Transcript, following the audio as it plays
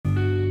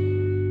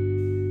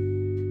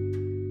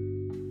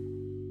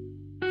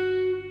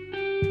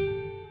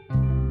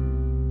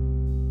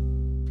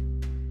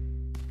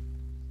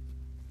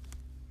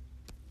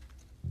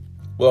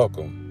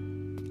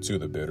Welcome to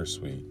the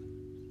bittersweet.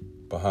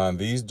 Behind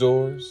these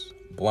doors,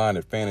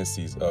 blinded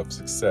fantasies of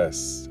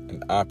success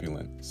and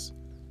opulence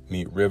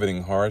meet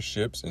riveting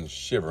hardships and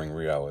shivering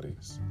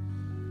realities.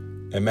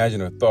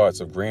 Imaginative thoughts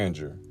of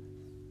grandeur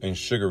and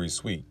sugary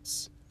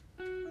sweets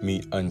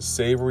meet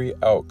unsavory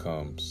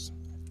outcomes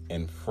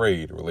and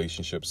frayed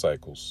relationship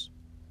cycles.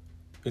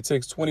 It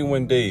takes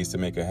 21 days to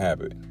make a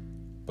habit,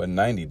 but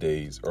 90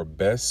 days are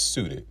best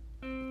suited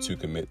to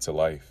commit to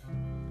life.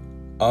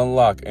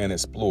 Unlock and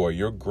explore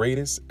your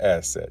greatest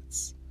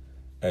assets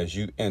as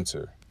you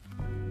enter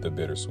the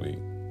bittersweet.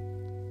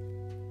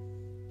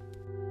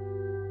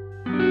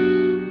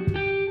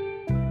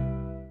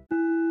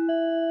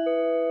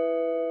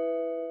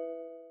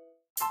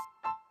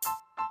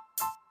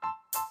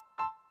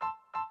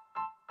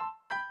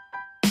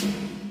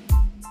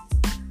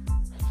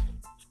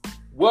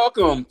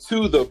 Welcome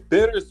to the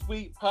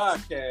Bittersweet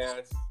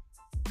Podcast,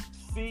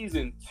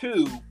 Season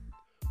 2,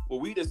 where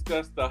we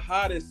discuss the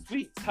hottest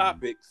sweet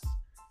topics.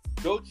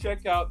 Go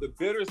check out the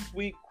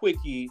Bittersweet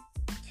Quickie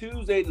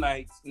Tuesday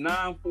nights,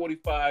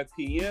 9:45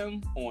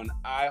 p.m. on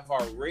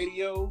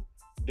iHeartRadio,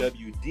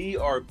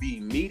 WDRB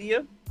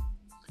Media.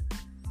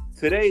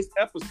 Today's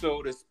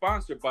episode is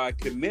sponsored by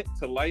Commit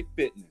to Life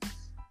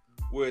Fitness,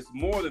 where it's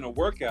more than a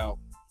workout,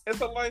 it's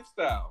a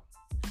lifestyle.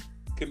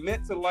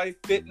 Commit to Life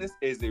Fitness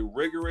is a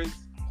rigorous,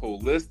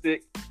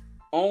 holistic,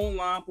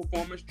 online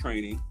performance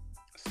training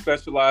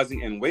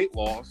specializing in weight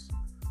loss,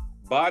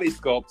 body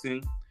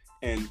sculpting,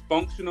 and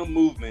functional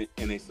movement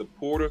in a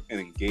supportive and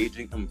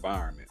engaging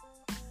environment.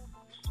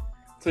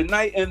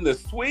 Tonight in the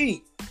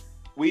suite,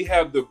 we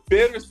have the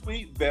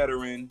bittersweet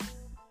veteran,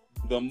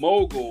 the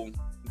mogul,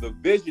 the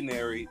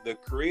visionary, the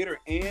creator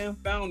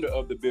and founder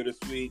of the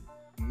Bittersweet,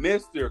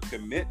 Mr.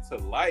 Commit to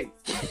Life.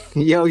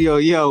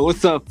 Yo,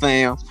 what's up,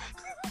 fam?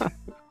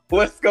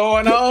 What's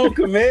going on,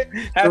 Commit?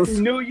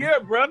 Happy New Year,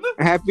 brother.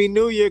 Happy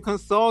New Year,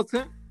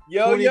 consultant.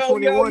 Yo,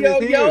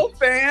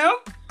 fam.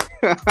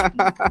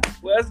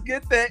 Let's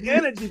get that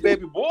energy,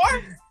 baby boy.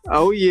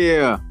 Oh,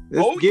 yeah.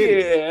 Let's get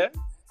it.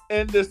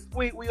 In the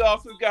suite, we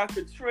also got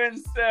the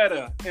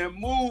trendsetter and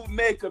move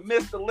maker,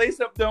 Mr. Lace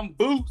Up Them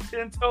Boots,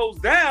 10 toes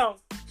down.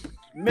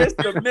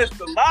 Mr.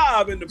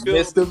 Live in the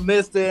building.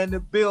 Mr. in the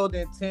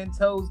building, 10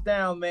 toes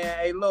down, man.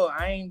 Hey, look,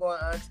 I ain't going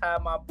to untie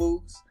my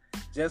boots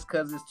just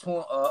because it's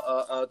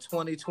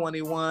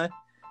 2021.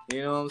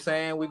 You know what I'm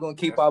saying? We're going to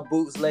keep our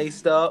boots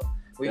laced up.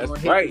 We're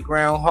going to hit the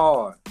ground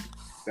hard.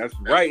 That's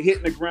right,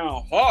 hitting the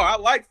ground hard.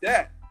 I like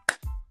that.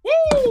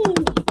 Woo!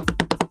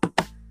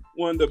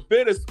 When the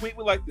bittersweet,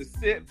 we like to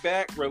sit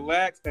back,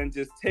 relax, and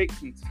just take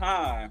some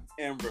time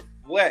and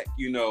reflect,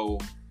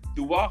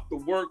 throughout the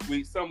work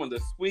week, some of the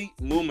sweet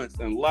moments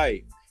in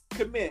life.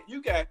 Commit,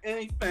 you got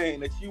anything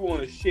that you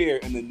want to share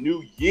in the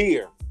new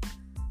year?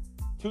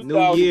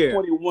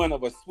 2021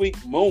 of a sweet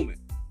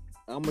moment.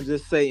 I'm going to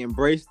just say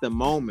embrace the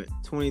moment.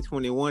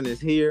 2021 is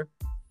here.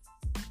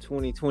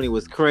 2020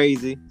 was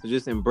crazy, so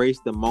just embrace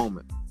the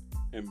moment.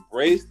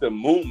 Embrace the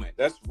moment.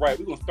 That's right.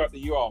 We're going to start the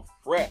year off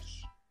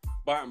fresh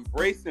by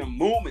embracing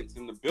moments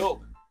in the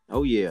building.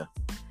 Oh, yeah.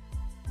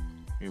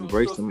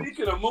 Embrace them.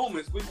 Speaking of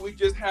moments, we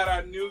just had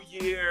our new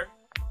year,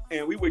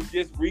 and we were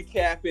just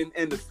recapping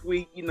in the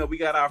suite. We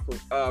got our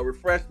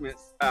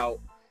refreshments out,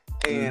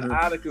 and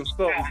I, the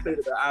consultant,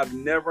 stated that I've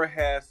never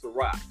had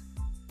Ciroc.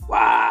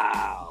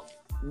 Wow.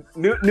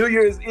 New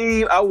Year's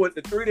Eve, I went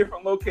to 3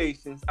 different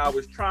locations. I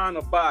was trying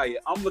to buy it.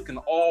 I'm looking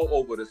all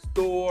over the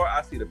store.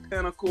 I see the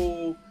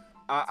Pinnacle.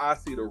 I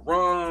see the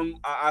rum.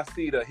 I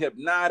see the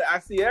Hypnotic. I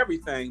see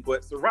everything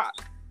but Ciroc.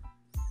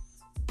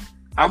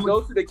 I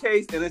go to the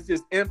case and it's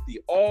just empty.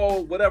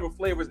 All whatever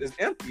flavors is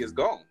empty is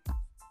gone.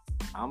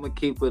 I'm going to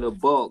keep it a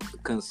buck,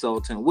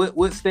 consultant.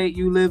 What state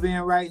you live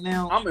in right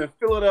now? I'm in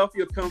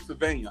Philadelphia,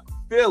 Pennsylvania.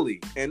 Philly.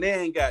 And they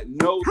ain't got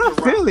no How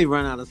Ciroc. Philly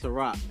run out of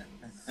Ciroc?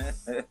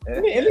 Let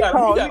me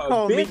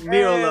call Meek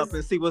Mill up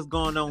and see what's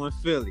going on in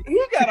Philly. He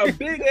got a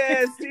big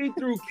ass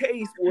see-through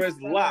case where it's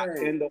locked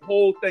and the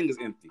whole thing is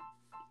empty.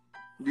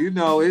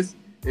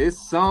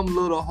 It's some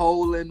little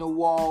hole in the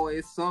wall.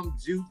 It's some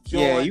juke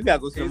joint. Yeah, you got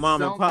to go to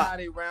mom and pop.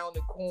 Somebody around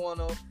the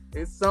corner.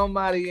 It's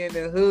somebody in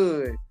the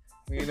hood.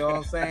 You know what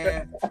I'm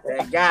saying?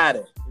 They got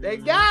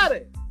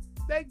it.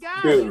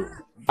 Dude,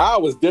 I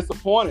was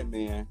disappointed,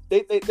 man.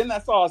 Then I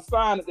saw a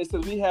sign that they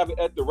said we have it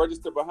at the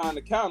register behind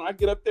the counter. I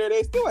get up there,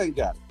 they still ain't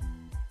got it.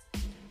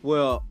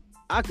 Well,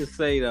 I could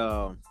say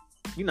you're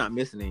not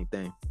missing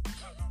anything.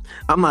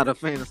 I'm not a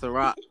fan of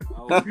Ciroc.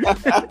 Oh my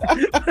God.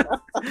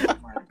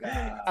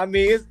 I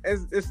mean,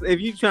 it's if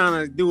you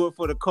trying to do it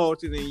for the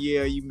culture, then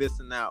yeah, you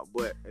missing out.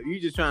 But if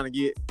you just trying to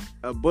get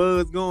a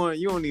buzz going,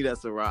 you don't need that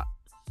Ciroc.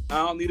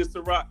 I don't need a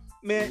Ciroc.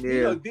 Man,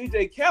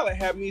 DJ Khaled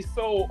had me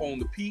sold on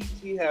the peach.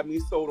 He had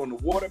me sold on the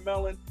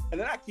watermelon. And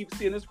then I keep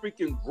seeing this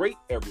freaking grape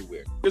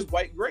everywhere. This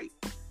white grape.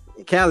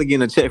 Khaled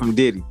getting a check from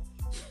Diddy.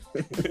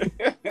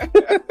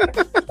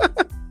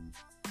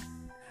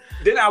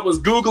 Then I was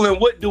Googling,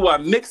 what do I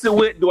mix it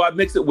with? Do I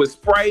mix it with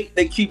Sprite?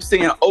 They keep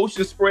saying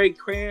ocean spray,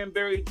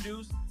 cranberry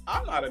juice.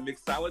 I'm not a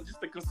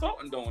mixologist. The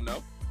consultant don't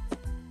know.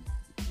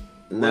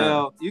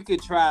 Well, you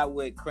could try it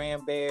with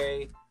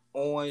cranberry,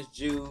 orange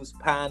juice,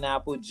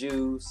 pineapple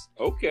juice.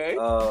 Okay.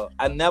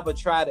 I never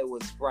tried it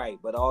with Sprite,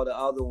 but all the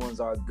other ones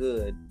are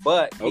good.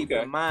 But keep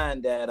in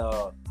mind that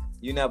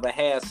you never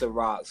had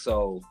Ciroc,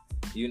 so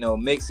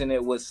mixing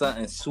it with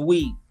something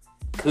sweet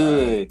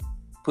could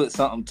put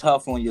something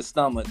tough on your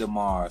stomach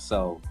tomorrow.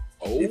 So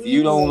if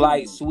you don't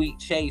like sweet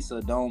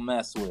chaser, don't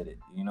mess with it.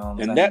 You know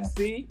what I'm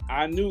saying?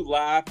 I knew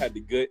Live had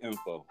the good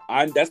info.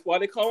 That's why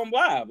they call them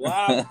Live.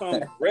 Live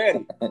comes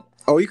ready.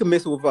 Oh, you can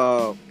mix it with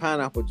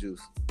pineapple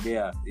juice.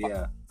 Yeah.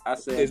 I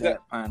said that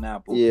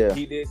pineapple. Yeah.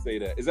 He did say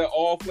that. Is that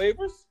all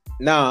flavors?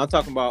 No, I'm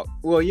talking about,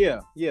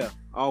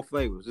 all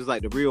flavors. Just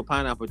like the real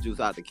pineapple juice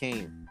out the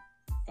can.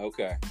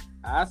 Okay.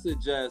 I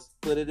suggest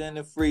put it in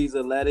the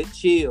freezer, let it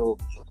chill,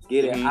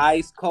 get it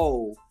ice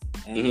cold,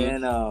 and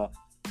then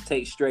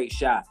take straight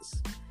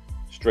shots.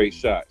 Straight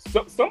shots.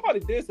 So, somebody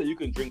did say you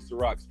can drink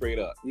Ciroc straight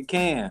up. You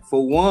can.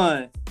 For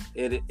one,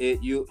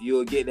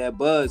 you'll get that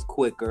buzz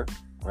quicker,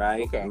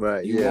 right? Okay.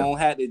 Right. You won't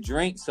have to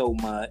drink so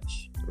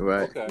much.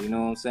 Right. Okay. You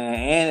know what I'm saying?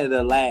 And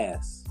it'll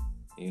last.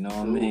 You know what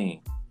I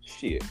mean?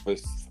 Shit. For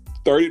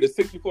 30 to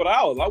 64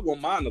 hours, I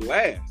won't mind the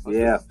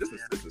last. This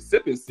is a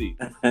sipping seat.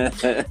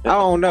 I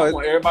don't know. I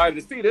want everybody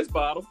to see this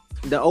bottle.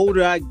 The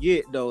older I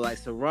get, though, like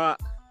Ciroc,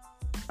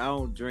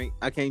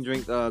 I can't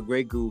drink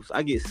Grey Goose.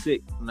 I get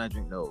sick when I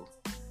drink those.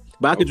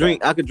 But I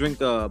could drink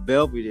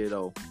Belvedere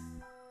though.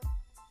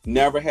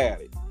 Never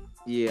had it.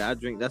 Yeah,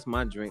 that's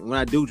my drink. When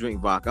I do drink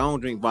vodka, I don't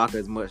drink vodka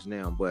as much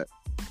now, but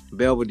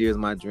Belvedere is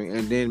my drink.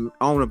 And then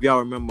I don't know if y'all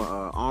remember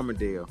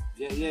Armadale.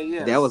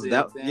 Yeah. That was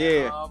that.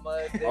 Yeah.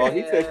 Armadale. Oh,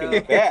 he taking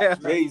it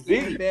back.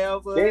 Jay-Z.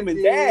 Game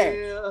and Dash.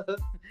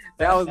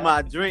 That was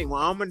my drink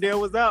when Armadale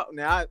was out.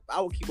 Now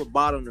I would keep a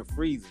bottle in the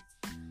freezer.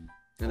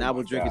 And I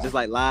would drink it just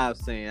like Live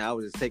saying. I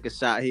would just take a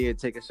shot here,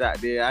 take a shot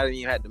there. I didn't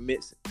even have to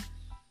mix it.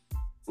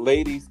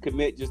 Ladies,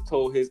 Commit just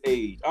told his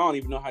age. I don't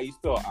even know how you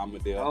spell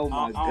Armadale. Oh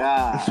my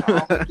God.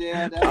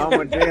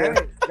 Armadale.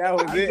 That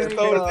was it.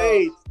 Told his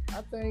age.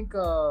 I think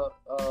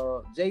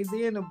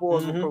Jay-Z and the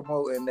boys were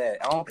promoting that.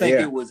 I don't think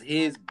it was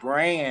his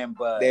brand,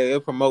 but they were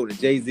promoting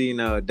Jay-Z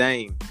and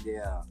Dame.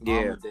 Yeah.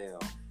 Armadale.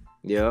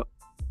 Yep.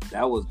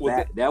 That was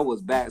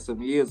back some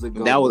years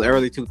ago. That was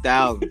early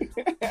 2000.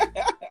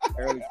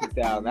 Early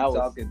 2000. I was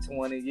talking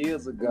 20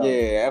 years ago.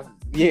 Yeah,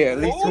 at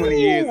least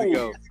 20 years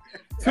ago.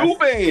 Two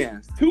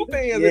bands.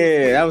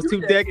 Yeah, that was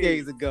two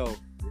decades ago.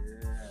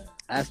 Yeah.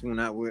 That's when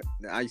I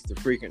used to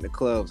frequent the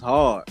clubs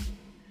hard.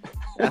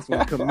 That's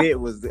when Commit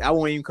was. I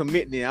wasn't even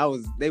committing it.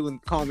 They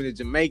wouldn't call me the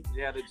Jamaican.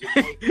 Yeah, the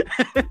Jamaican.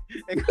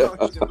 They called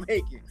me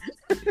Jamaican.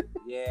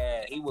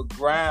 Yeah, he would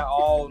grind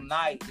all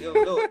night.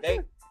 Look,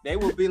 they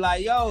would be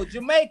like, "Yo,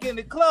 Jamaican,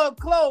 the club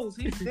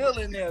closed." He's still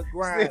in there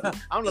grinding.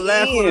 I'm the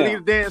last one to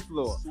leave the dance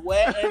floor.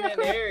 Sweating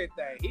and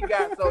everything. He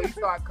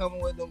started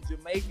coming with them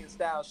Jamaican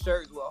style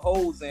shirts with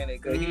holes in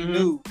it because he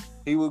knew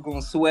he was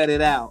gonna sweat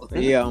it out.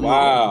 Yeah.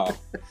 Wow.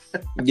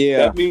 Yeah.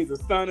 That means the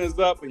sun is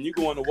up and you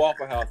going to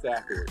Waffle House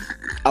afterwards.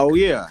 Oh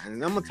yeah,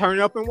 and I'm gonna turn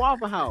it up in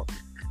Waffle House.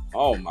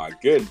 Oh my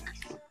goodness.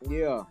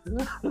 Yeah.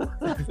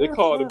 They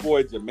call the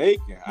boy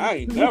Jamaican. I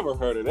ain't never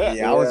heard of that.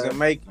 Yeah, I was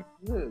Jamaican.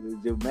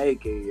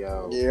 Jamaican,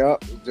 yo. Yeah,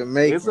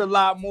 Jamaican. There's a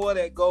lot more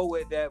that go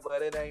with that,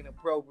 but it ain't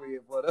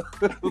appropriate for the.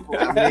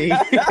 I mean,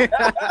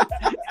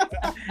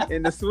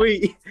 in the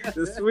sweet,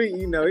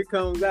 it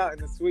comes out in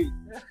the sweet.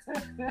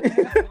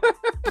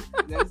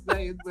 Let's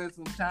say it's been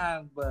some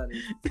times,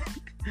 buddy.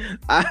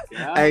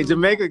 Hey,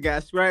 Jamaica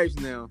got stripes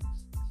now.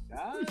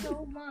 I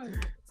don't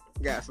mind.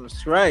 Got some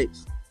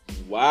stripes.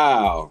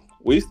 Wow.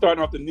 We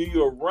starting off the New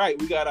Year right.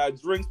 We got our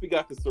drinks. We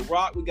got the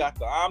Ciroc. We got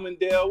the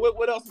Armadale.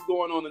 What else is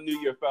going on in the New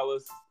Year,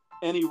 fellas?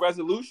 Any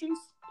resolutions?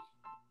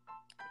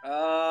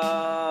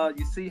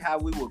 You see how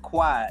we were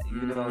quiet.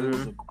 You know, it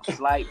was a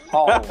slight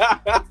pause.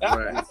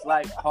 Right. A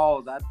slight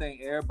pause. I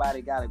think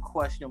everybody got a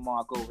question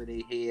mark over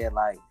their head,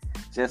 like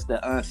just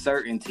the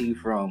uncertainty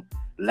from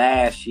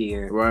last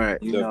year.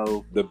 Right. You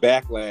know, the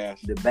backlash.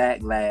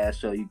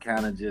 So you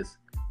kind of just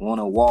want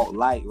to walk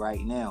light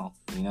right now.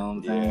 You know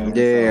what I'm saying?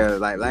 Yeah,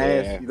 like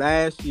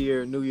last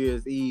year, New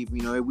Year's Eve,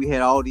 we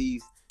had all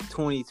these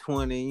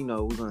 2020, we're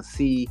going to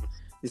see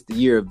it's the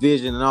year of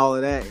vision and all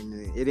of that, and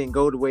it didn't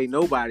go the way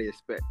nobody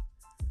expected.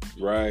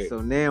 Right.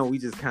 So now we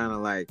just kind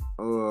of like,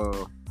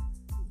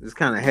 just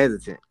kind of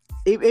hesitant.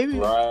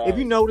 If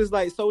you notice,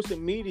 like, social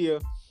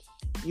media,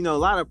 a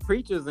lot of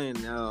preachers and,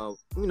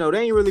 they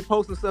ain't really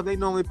posting stuff they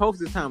normally post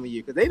this time of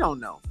year because they don't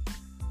know.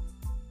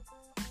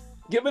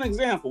 Give an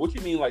example. What you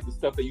mean, like the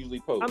stuff they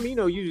usually post? I mean,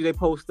 usually they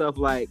post stuff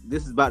like,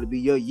 this is about to be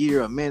your year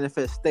of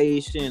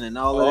manifestation and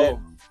all of that.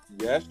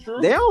 Yeah, that's true.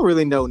 They don't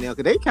really know now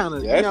because they kind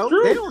of, they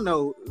don't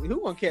know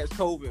who gonna catch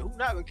COVID, who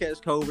not gonna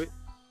catch COVID.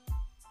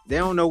 They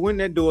don't know when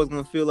that door is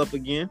gonna fill up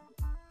again.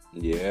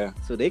 Yeah.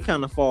 So they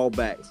kind of fall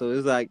back. So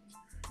it's like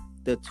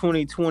the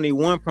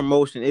 2021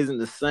 promotion isn't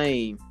the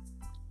same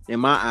in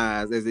my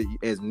eyes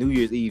as New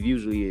Year's Eve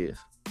usually is.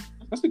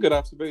 That's a good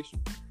observation.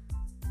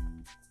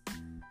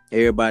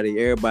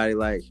 Everybody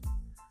like,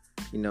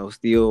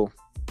 still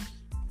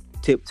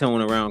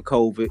tiptoeing around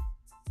COVID.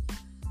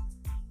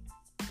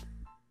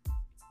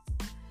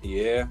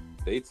 Yeah,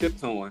 they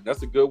tiptoeing.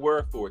 That's a good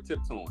word for it,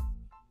 tiptoeing.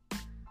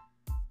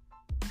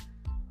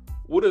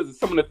 What are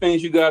some of the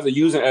things you guys are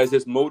using as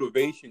this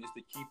motivation just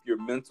to keep your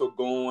mental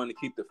going, to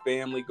keep the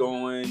family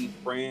going,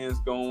 friends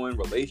going,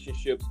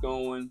 relationships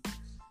going?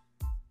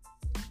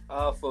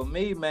 For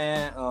me,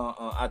 man,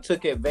 I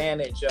took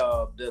advantage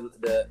of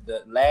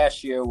the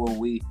last year when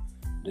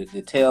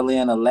the tail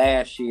end of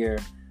last year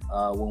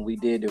when we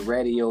did the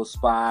radio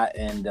spot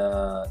and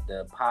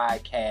the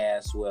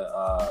podcast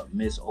with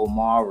Miss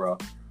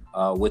Omara,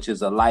 which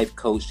is a life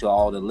coach to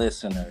all the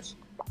listeners.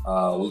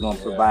 We're going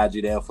to provide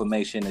you the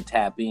information to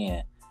tap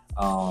in.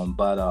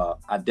 But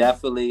I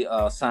definitely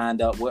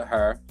signed up with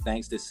her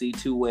thanks to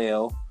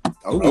C2L.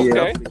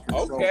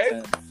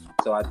 Okay.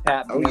 So I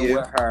tapped in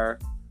with her.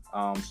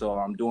 So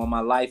I'm doing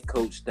my life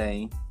coach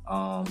thing.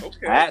 I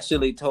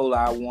actually told her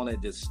I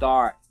wanted to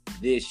start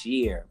this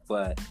year,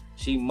 but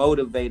she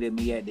motivated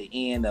me at the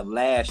end of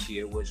last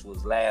year, which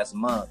was last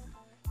month,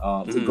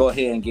 to go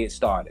ahead and get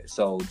started.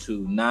 So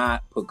to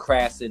not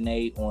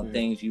procrastinate on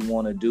things you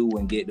want to do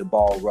and get the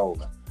ball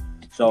rolling.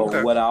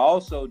 So what I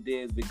also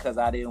did, because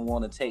I didn't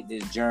want to take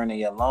this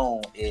journey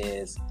alone,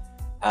 is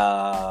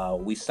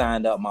we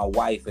signed up my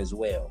wife as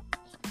well.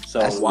 So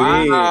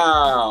wow.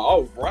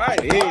 All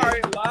right,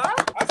 live.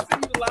 I see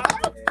you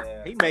live.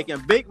 Yeah. He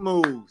making big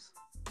moves.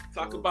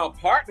 Talk about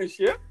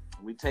partnership.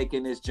 We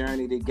taking this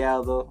journey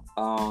together.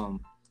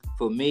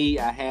 For me,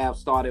 I have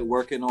started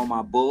working on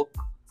my book.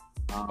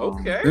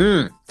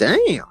 Damn.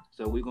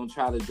 So we're gonna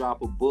try to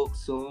drop a book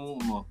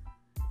soon. I'm gonna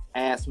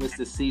ask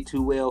Mr.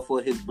 C2L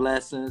for his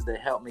blessings to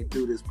help me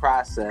through this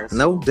process.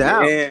 No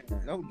doubt. Yeah.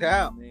 No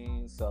doubt. I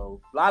mean, so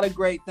a lot of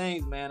great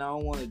things, man. I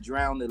don't want to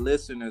drown the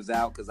listeners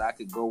out because I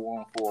could go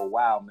on for a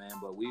while, man.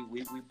 But we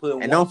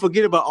put. And don't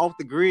forget about Off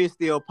the Grid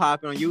still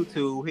popping on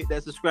YouTube. Hit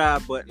that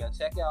subscribe button. Yeah,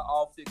 check out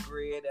Off the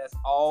Grid. That's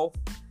Off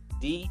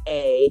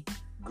DA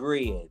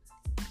Grid.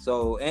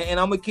 So, and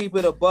I'm gonna keep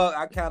it a buck.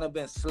 I kind of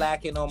been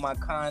slacking on my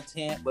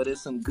content, but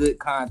it's some good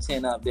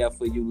content up there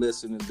for you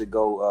listeners to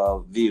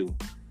go view.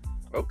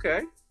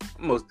 Okay,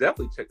 most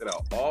definitely check it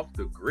out. Off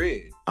the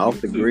Grid. Off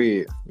the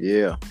Grid,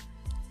 yeah.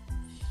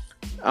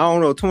 I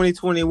don't know.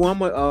 2021,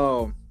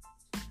 but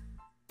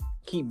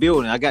keep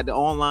building. I got the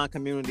online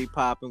community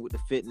popping with the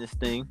fitness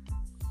thing.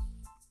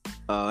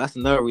 That's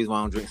another reason why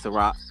I don't drink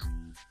Ciroc.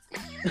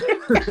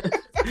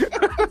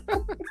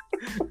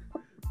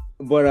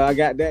 But I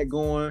got that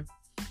going.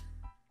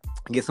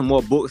 Get some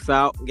more books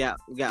out. We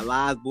got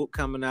Live's book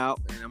coming out,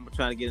 and I'm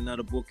trying to get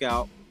another book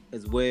out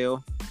as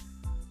well.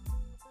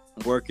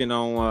 Working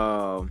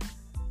on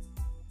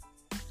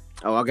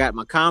I got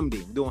my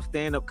comedy. I'm doing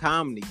stand-up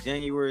comedy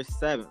January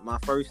 7th. My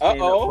first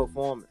stand-up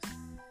performance.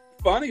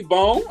 Funny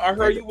Bone. I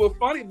heard you with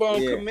Funny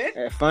Bone commit.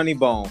 At Funny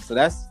Bone. So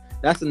that's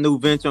a new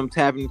venture I'm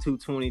tapping into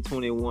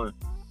 2021.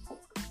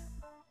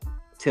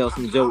 Tell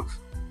some jokes.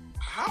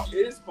 How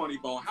is Funny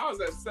Bone? How is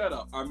that set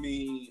up? I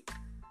mean,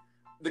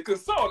 the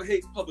consultant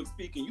hates public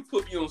speaking. You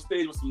put me on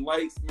stage with some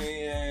lights,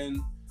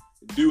 man.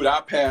 Dude, I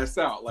pass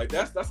out. Like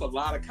that's a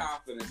lot of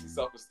confidence and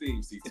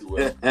self-esteem,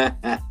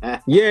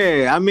 C2L.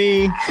 Yeah, I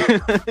mean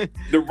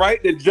to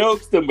write the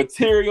jokes, the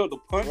material, the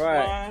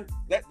punchline,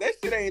 that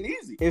shit ain't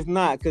easy. It's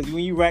not, because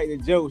when you write the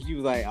jokes,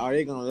 you like, are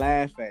they gonna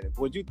laugh at it?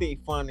 What you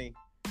think funny,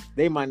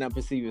 they might not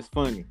perceive as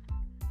funny.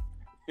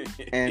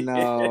 And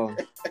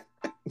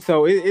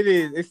so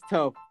it's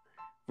tough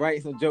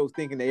writing some jokes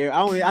thinking the air.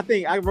 I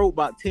think I wrote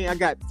about 10. I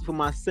got for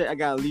my set, I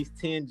got at least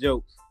 10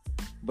 jokes.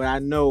 But I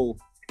know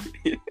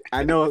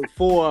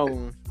 4 of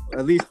them,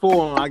 at least 4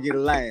 of them, I get a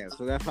laugh.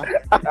 So that's fine.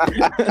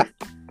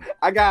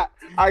 I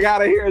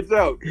gotta hear a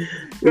joke.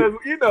 Because,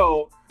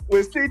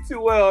 with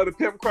C2L, the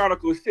Pimp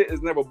Chronicles shit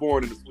is never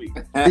born in the suite.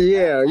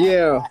 Yeah.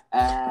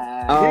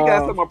 He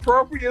got some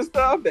appropriate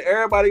stuff that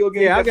everybody go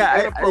get. I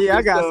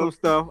got some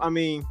stuff. I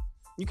mean,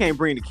 you can't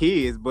bring the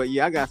kids, but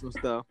I got some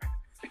stuff.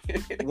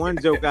 One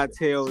joke I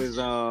tell is,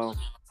 I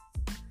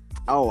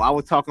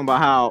was talking about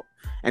how,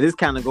 and this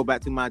kind of go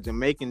back to my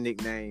Jamaican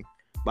nickname,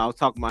 but I was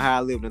talking about how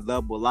I lived a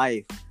double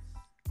life,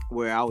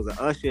 where I was an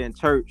usher in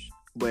church,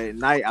 but at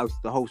night I was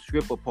the host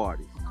stripper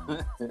parties.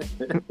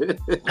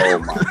 Oh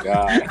my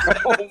god!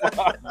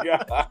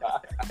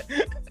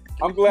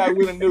 I'm glad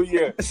we're in the new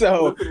year.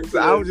 So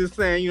I was just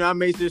saying, I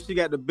made sure she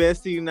got the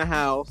best seat in the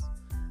house,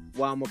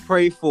 while I'm gonna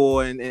pray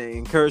for and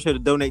encourage her to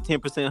donate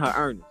 10% of her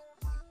earnings.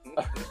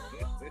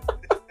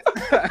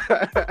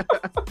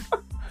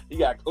 You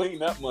gotta clean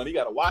that money. You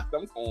gotta watch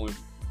them coins.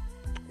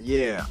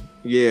 Yeah.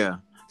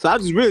 So I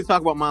just really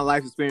talk about my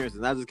life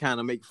experiences. I just kind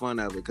of make fun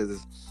of it because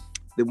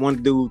the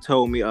one dude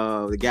told me,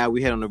 the guy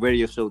we had on the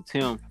radio show,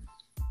 Tim.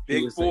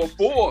 Big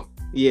 44.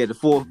 Yeah,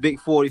 the Big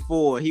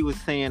 44. He was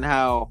saying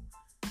how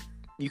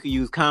you can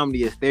use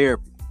comedy as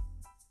therapy.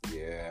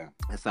 Yeah.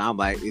 And so I'm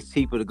like, it's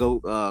cheaper to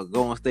go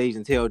on stage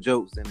and tell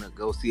jokes than to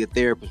go see a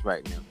therapist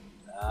right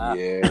now.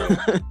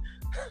 Yeah.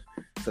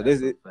 So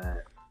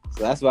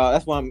that's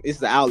why it's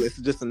the outlet. It's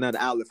just another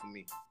outlet for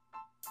me.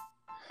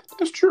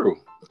 That's true.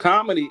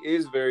 Comedy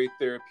is very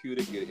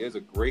therapeutic. It is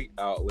a great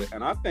outlet.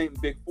 And I think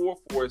Big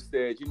 44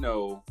 said,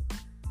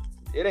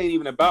 it ain't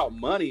even about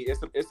money.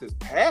 It's his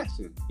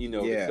passion, Yeah.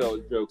 to tell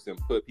jokes and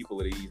put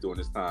people at ease during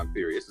this time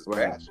period. It's his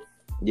passion.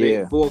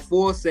 Yeah.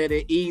 4 said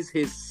it ease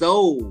his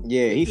soul.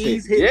 Yeah, he said.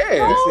 Ease his He said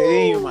soul. it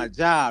ain't my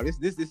job.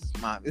 This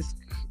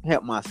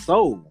help my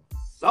soul.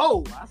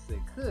 Soul. I said,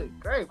 good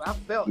grief. I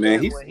felt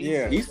Man, that when he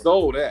said he it.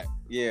 sold that.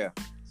 Yeah.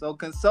 So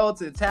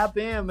consultant, tap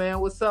in,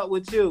 man. What's up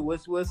with you?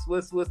 What's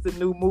the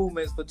new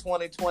movements for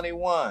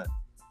 2021?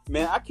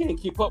 Man, I can't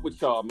keep up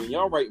with y'all, man.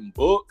 Y'all writing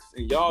books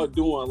and y'all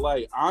doing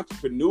like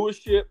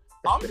entrepreneurship.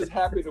 I'm just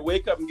happy to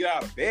wake up and get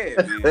out of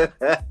bed, man.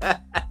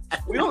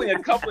 We only a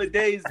couple of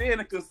days in,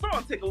 and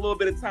consultant take a little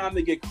bit of time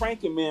to get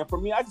cranking, man. For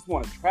me, I just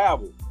want to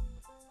travel.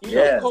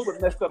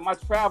 COVID messed up my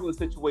traveling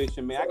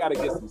situation, man. I got to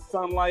get some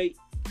sunlight,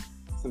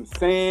 some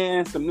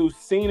sand, some new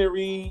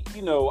scenery.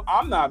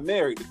 I'm not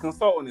married. The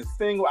consultant is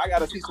single. I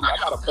got a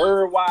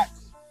bird watch.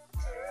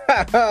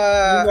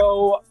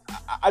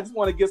 I just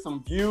want to get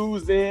some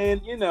views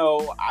in.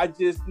 I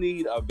just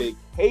need a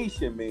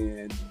vacation,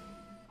 man.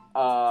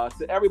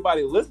 To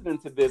everybody listening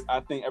to this, I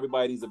think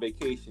everybody needs a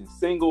vacation.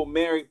 Single,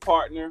 married,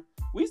 partner.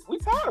 We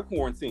tired of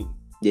quarantine.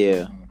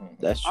 Yeah,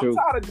 that's true. I'm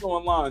tired of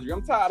doing laundry.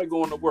 I'm tired of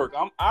going to work.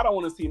 I don't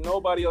want to see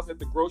nobody else at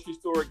the grocery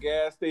store,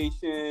 gas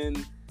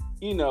station.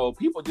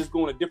 People just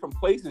going to different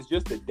places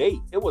just to date.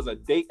 It was a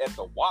date at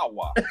the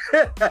Wawa.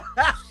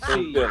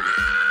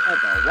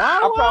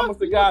 I promised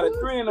the guy at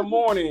 3 a.m,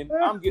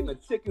 I'm getting a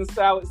chicken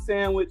salad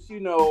sandwich,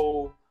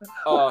 some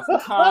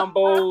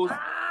combos,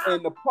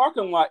 and the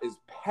parking lot is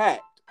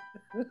packed.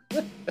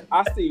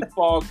 I see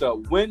fogged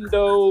up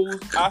windows.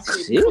 I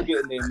see people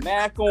getting their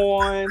Mac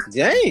on.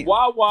 Dang.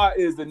 Wawa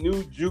is the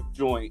new juke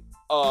joint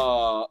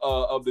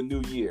of the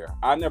new year.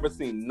 I never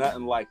seen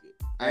nothing like it.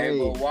 Hey,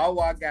 but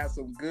Wawa got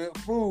some good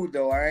food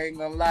though. I ain't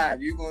gonna lie.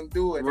 If you gonna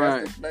do it,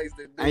 right. That's the place to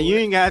do it. And you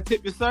ain't gotta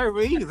tip your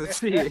server either.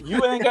 Shit.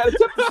 You ain't gotta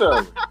tip the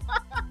server.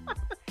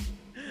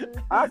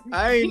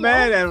 I ain't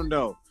mad at them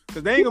though,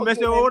 cause they ain't gonna mess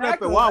your order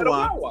up at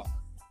Wawa.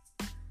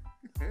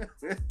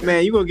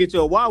 Man, you gonna get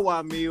your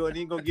Wawa meal and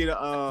then gonna get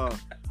a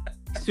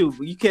shoot.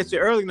 You catch it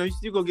early, you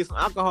still gonna get some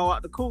alcohol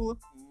out the cooler.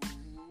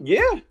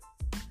 Yeah,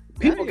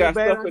 people got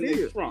stuff in idea.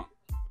 their trunk.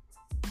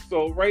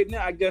 So right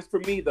now, I guess for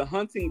me, the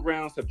hunting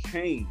grounds have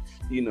changed.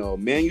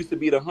 Men used to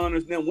be the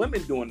hunters, now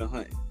women doing the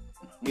hunting.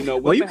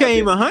 Well, you can't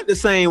even hunt the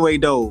same way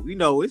though.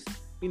 It's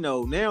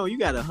now you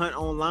gotta hunt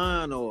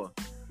online or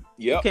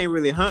you can't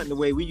really hunt the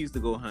way we used to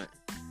go hunt.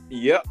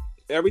 Yep.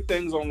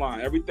 Everything's online.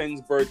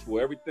 Everything's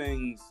virtual.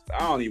 Everything's, I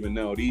don't even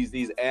know. These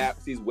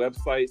apps, these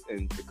websites,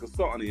 and the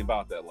consultant ain't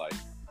about that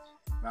life.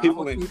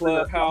 People in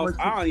Clubhouse,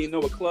 I don't even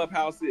know what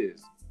Clubhouse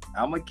is.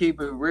 I'm going to keep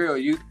it real.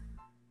 You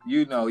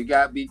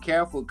got to be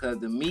careful because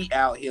the meat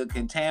out here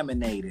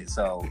contaminated.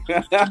 So,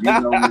 when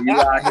you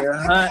out here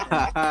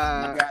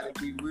hunting, you got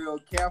to be real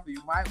careful.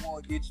 You might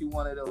want to get you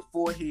one of those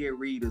forehead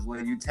readers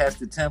when you test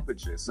the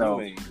temperature. So,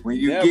 when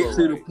you get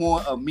to the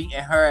point of meeting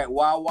her at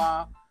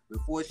Wawa,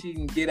 before she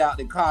can get out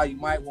the car, you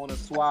might want to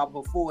swab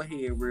her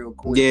forehead real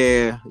quick.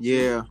 Yeah.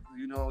 You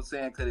know what I'm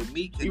saying? Because the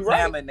meat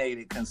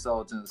contaminated,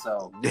 consultant.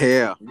 So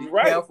yeah, be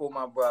careful,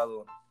 my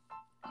brother.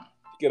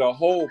 Get a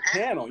whole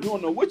panel. You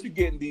don't know what you're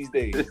getting these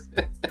days.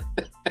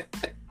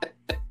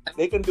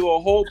 They can do a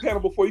whole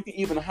panel before you can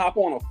even hop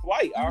on a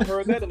flight. I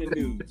heard that in the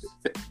news.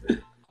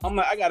 I'm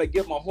like, I got to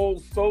get my whole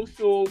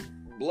social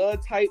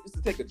blood type just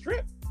to take a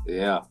trip.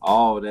 Yeah,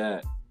 all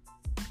that.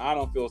 I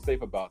don't feel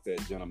safe about that,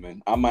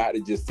 gentlemen. I might have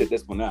to just sit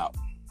this one out.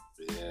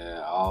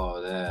 Yeah,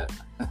 all that.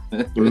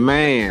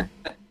 Man.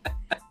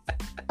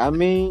 I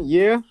mean,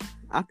 yeah,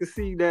 I can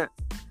see that.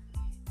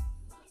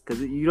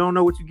 Because you don't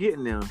know what you're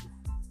getting now.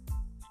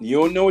 You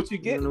don't know what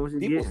you're getting.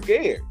 People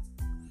scared.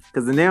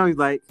 Because now he's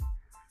like,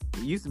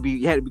 it used to be,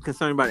 you had to be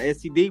concerned about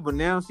STD, but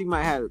now she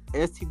might have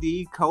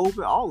STD,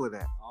 COVID, all of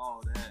that.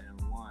 All that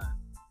in one.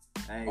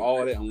 Hey,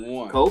 all that in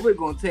one. COVID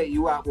gonna take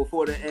you out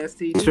before the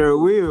STD. Sure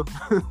will.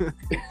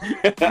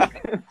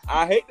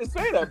 I hate to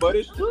say that, but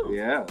it's true.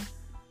 Yeah.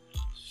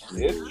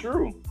 It's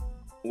true.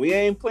 We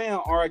ain't playing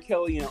R.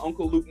 Kelly and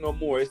Uncle Luke no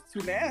more. It's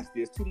too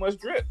nasty. It's too much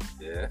drip.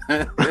 Yeah.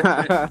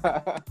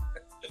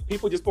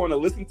 People just want to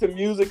listen to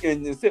music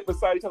and sit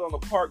beside each other on the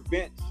park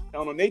bench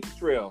on a nature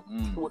trail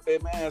with their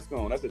mask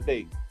on. That's a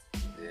date.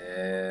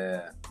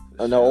 Yeah.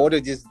 Or to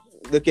just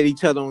look at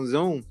each other on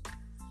Zoom.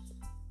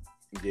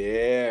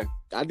 Yeah.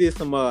 I did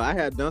some I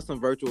had done some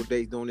virtual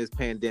dates during this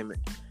pandemic.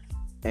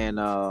 And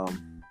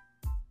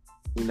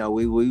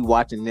we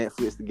watching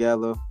Netflix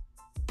together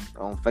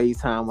on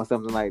FaceTime or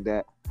something like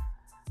that.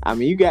 I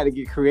mean, you got to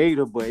get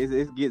creative, but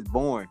it gets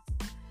boring.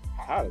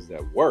 How does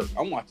that work?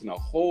 I'm watching a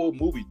whole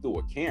movie through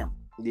a camera.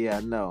 Yeah,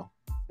 I know.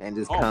 And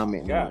just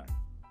comment.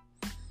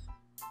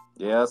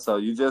 Yeah, so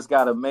you just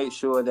got to make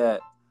sure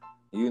that,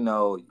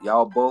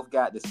 y'all both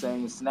got the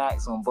same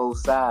snacks on both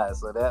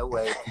sides. So that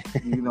way,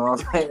 you know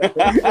what I'm saying?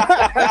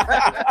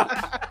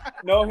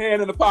 No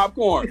hand in the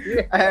popcorn.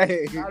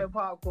 Hey. How the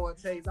popcorn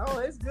tastes? Oh,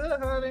 it's good,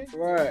 honey.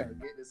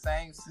 Right. Get the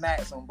same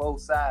snacks on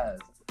both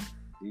sides.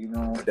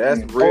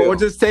 That's real. Or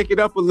just take it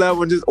up a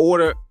level and just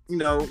order,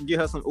 get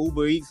her some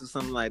Uber Eats or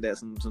something like that,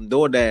 some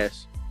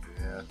DoorDash.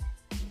 Yeah.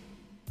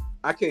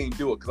 I can't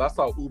do it because I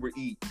saw Uber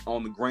Eats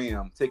on the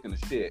gram taking a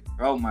shit.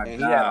 Oh my and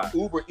God. he had an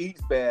Uber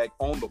Eats bag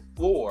on the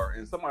floor,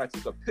 and somebody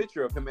took a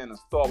picture of him in a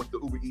stall with the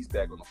Uber Eats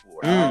bag on the floor.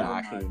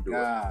 I can't do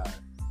it.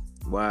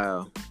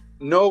 Wow.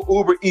 No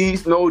Uber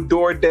Eats, no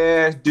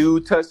DoorDash.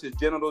 Dude touched his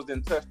genitals,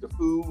 didn't touch the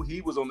food.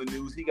 He was on the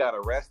news. He got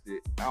arrested.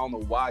 I don't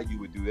know why you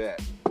would do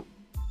that.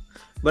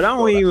 But I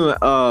don't even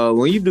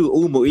when you do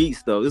Uber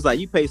Eats though, it's like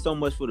you pay so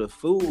much for the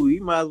food,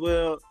 you might as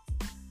well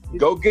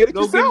go get it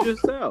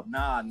yourself.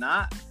 Nah,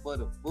 not for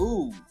the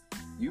food.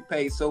 You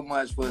pay so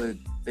much for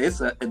it's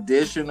an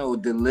additional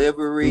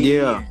delivery.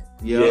 Yeah.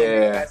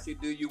 Ask you,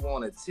 do you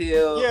want to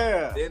till?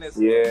 Yeah. Then it's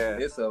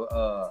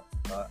a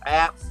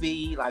app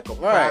fee, like a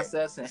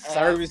processing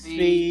service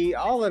fee,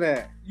 all of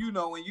that. You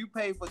know, when you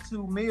pay for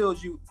 2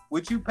 meals, you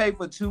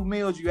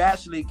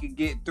actually can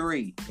get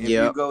 3 if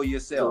you go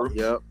yourself.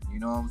 Yep. You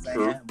know what I'm saying?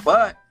 True.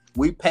 But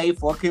we pay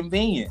for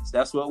convenience.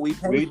 That's what we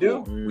pay for. Do.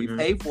 Mm-hmm. We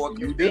pay for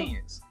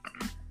convenience.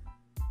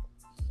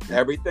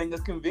 Everything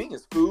is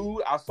convenience.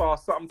 Food. I saw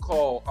something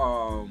called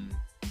I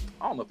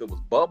don't know if it was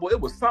Bubble. It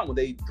was something where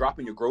they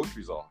dropping your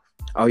groceries off.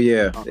 Oh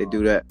yeah, they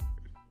do that.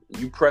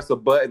 You press a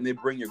button, they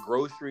bring your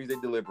groceries, they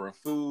delivering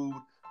food.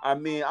 I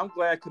mean, I'm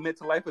glad Commit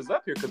to Life is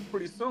up here because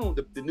pretty soon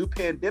the new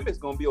pandemic's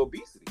gonna be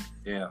obesity.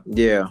 Yeah.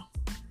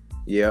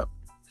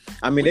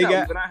 I mean, they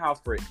got leaving our house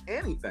for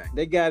anything.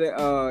 They got it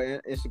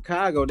in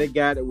Chicago. They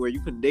got it where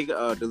they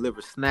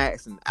deliver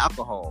snacks and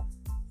alcohol.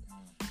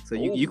 So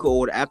you can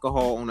order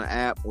alcohol on the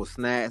app or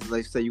snacks.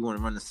 Let's say you want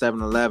to run to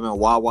 7-Eleven or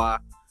Wawa,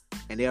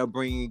 and they'll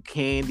bring you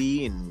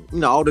candy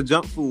and all the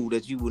junk food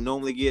that you would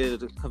normally get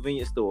at a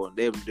convenience store.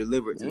 They'll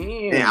deliver it to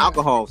you. And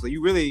alcohol. So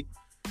they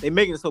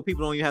making it so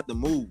people don't even have to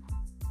move.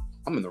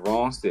 I'm in the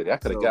wrong city. I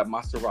could have got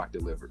my Ciroc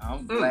delivered.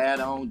 I'm glad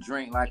I don't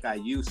drink like I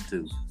used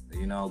to.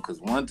 Because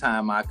one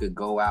time I could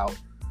go out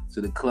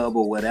to the club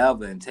or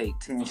whatever and take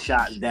 10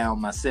 shots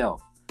down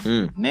myself.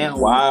 Now,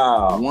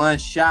 one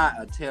shot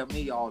will tell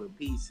me all the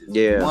pieces.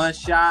 Yeah. One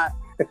shot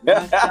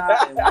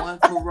and one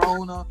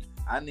Corona,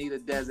 I need a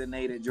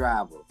designated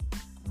driver.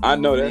 I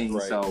know that's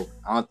right. So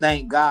I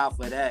thank God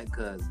for that,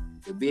 because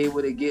to be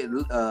able to get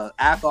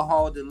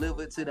alcohol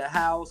delivered to the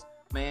house,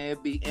 man,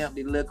 it'd be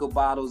empty liquor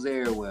bottles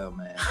everywhere,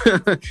 man.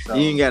 So,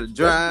 you ain't got to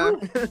drive.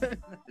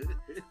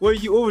 What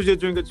was your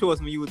drink of choice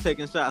when you were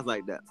taking shots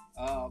like that?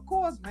 Of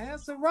course, man.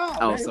 Ciroc.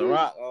 Oh,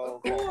 Ciroc. Oh,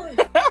 of course.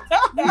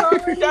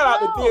 Shout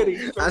out to Diddy.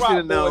 I should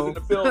have known. In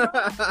the building.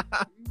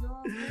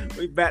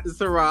 We back to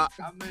Ciroc.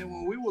 I mean,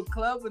 when we were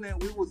clubbing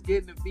it, we was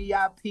getting the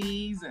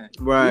VIPs and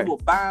we were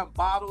buying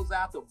bottles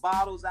after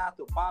bottles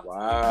after bottles.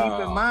 Wow.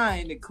 Keep in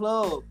mind, the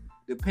club,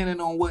 depending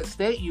on what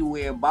state you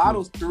in,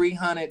 bottles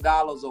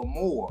 $300 or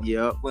more.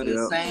 Yep. For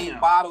the same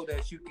bottle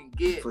that you can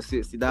get for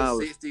 $60.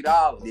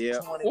 $60. Yeah.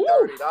 $20,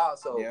 $30.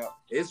 So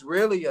it's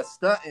really a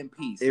stunting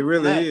piece. It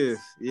really is.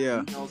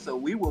 Yeah. So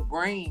we will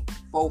bring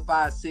 4,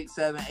 5, 6,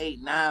 7,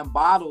 8, 9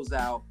 bottles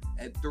out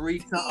at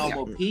 $3 something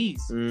a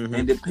piece. Mm-hmm.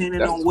 And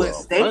depending on what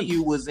state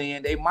you was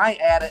in, they might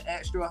add an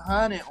extra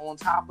 $100 on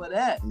top of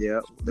that.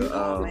 Yep.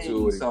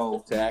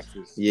 So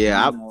taxes.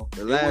 Yeah.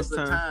 The last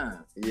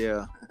time.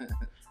 Yeah.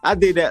 I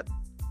did that.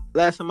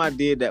 Last time I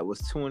did that was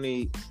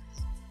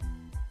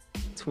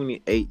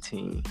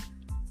 2018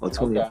 or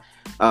 20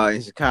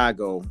 in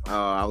Chicago.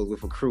 I was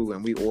with a crew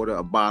and we ordered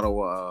a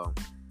bottle of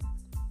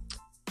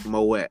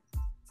Moet.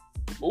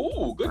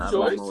 Ooh, good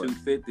choice.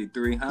 $250,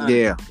 $300.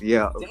 Yeah,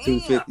 Damn.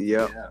 $250.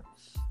 Yep. Yeah.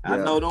 I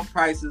know them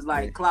prices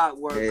like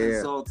clockwork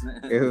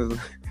consultant. It was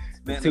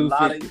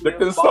the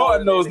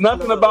consultant knows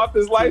nothing about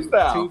this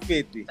lifestyle.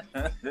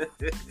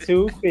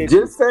 $250.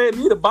 Just send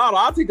me the bottle.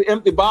 I'll take the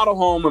empty bottle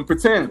home and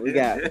pretend. We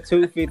got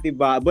 $250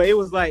 bottle, but it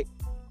was like,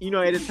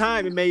 at the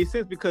time it made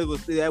sense because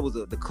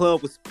the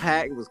club was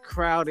packed, it was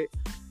crowded,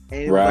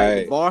 and it was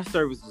like the bar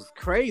service was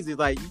crazy.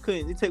 Like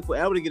it take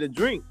forever to get a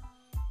drink,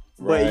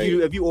 but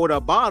if you order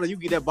a bottle, you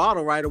get that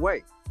bottle right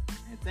away.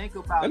 And think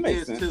about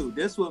this too.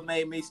 This what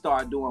made me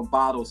start doing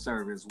bottle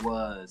service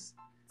was.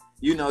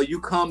 You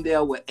come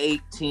there with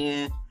 8,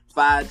 10,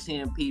 5,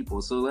 10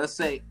 people. So let's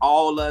say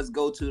all us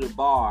go to the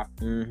bar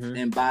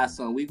and buy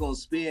some. We're going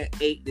to spend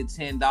 $8 to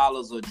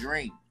 $10 a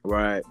drink.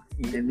 Right.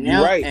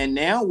 And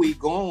now we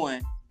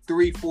going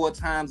 3, 4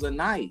 times a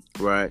night.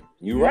 Right.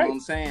 You know what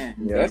I'm saying?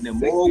 Yeah. And the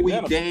more we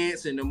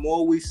dance and the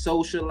more we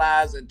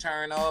socialize and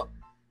turn up,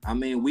 I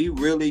mean, we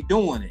really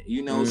doing it,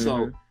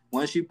 So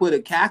once you put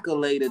a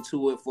calculator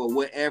to it for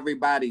what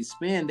everybody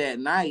spend that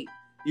night,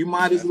 you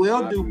might as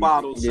well do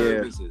bottle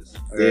services.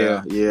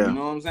 Yeah. You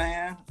know what I'm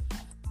saying?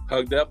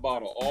 Hug that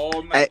bottle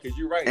all night because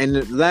you're right. And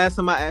the last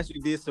time I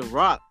actually did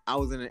Ciroc, I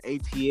was in an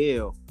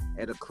ATL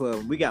at a club.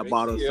 And we got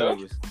bottle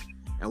service.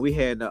 And we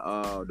had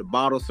the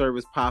bottle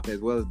service pop as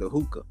well as the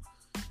hookah.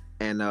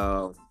 And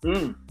so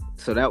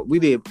that we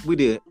did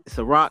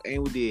Ciroc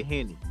and we did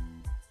Henny.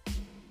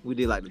 We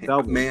did like the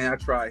double. Man, I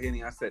tried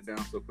Henny. I sat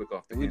down so quick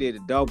off the We did the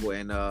double,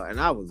 and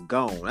I was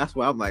gone. That's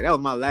why I'm like, that was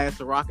my last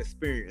Ciroc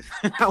experience.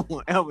 I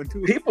won't ever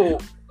do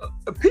people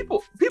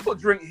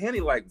drink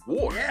Henny like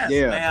water.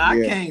 Yes, man, I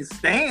can't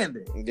stand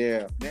it.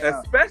 Yeah.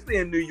 Especially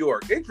in New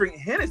York, they drink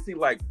Hennessy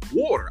like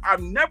water.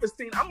 I've never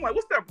seen. I'm like,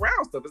 what's that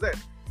brown stuff?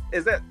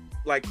 Is that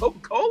like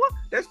Coca-Cola?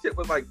 That shit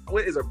was like,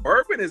 what is it?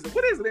 Bourbon?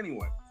 What is it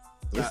anyway?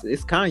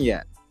 It's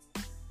cognac.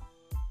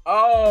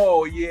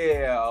 Oh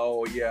yeah,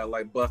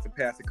 like Buster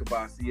Pastor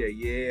Cavassier.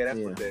 Yeah, that's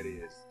what that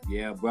is.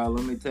 Yeah, bro.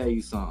 Let me tell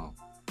you something.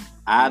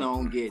 I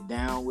don't get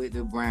down with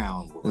the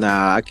brown. Bro.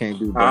 Nah, I can't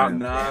do brown.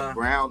 That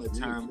brown to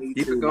turn me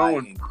to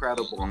like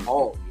Incredible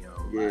Hulk, yo.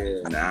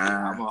 Yeah, like,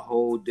 I'm a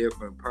whole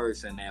different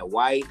person. That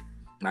white,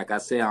 like I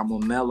said, I'm a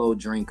mellow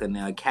drinker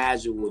now, a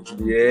casual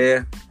drinker.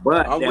 Yeah,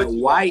 but that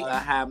white will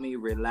have me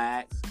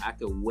relax. I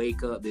could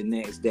wake up the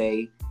next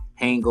day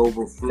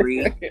hangover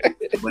free.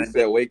 But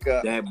said wake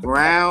up. That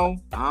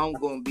brown, I'm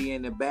gonna be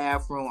in the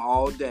bathroom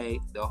all day.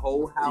 The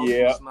whole house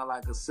will smell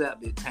like a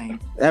septic tank.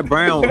 That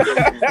brown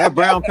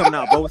coming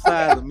out both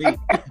sides of me. Boy,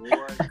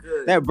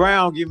 that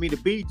brown give me the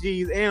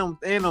BGs and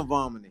I'm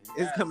vomiting.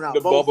 It's coming out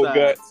the both bubble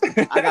sides.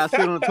 Guts. I got to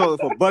sit on the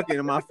toilet for a bucket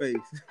in my face.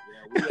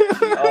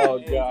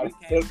 Oh God, we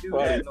can't do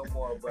that no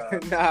more, bro.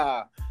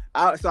 Nah,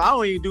 I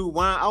only do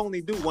wine. I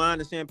only do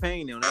wine and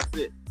champagne now. That's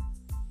it.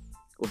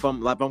 If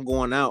I'm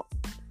going out.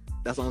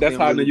 That's how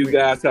I know you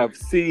guys have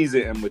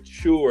seasoned and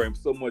mature and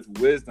so much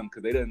wisdom,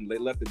 because they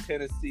left the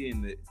Tennessee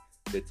and the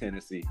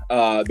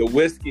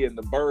whiskey and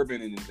the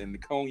bourbon and the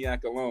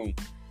cognac alone.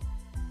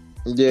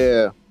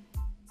 Yeah.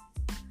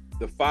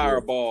 The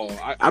Fireball.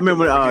 I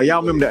remember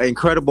y'all remember the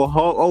Incredible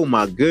Hulk? Oh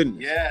my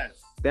goodness. Yes.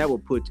 That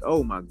would put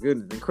oh my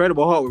goodness.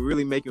 Incredible Hulk would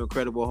really make you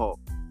Incredible Hulk.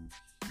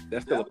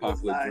 That's still a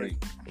popular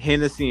drink.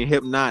 Hennessy and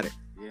Hypnotic.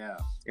 Yeah.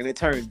 And it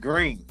turns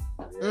green.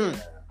 Yeah.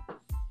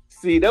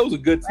 See, that was a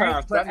good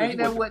time. But ain't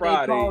that what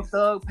they call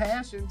Thug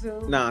Passion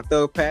too? Nah,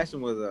 Thug Passion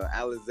was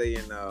Alizé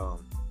and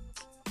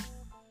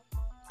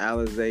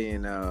was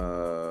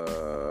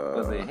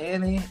it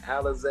Henny?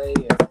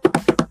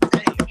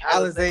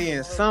 Alizé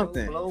and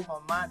something. Blow my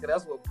mind, 'cause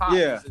that's what Pop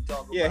used to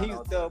talk about. Yeah, he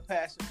was Thug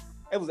Passion.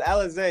 It was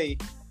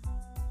Alizé.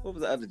 What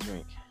was the other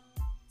drink?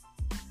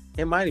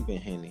 It might have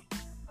been Henny.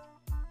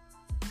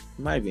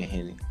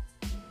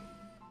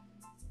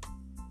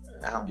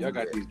 Y'all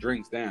got these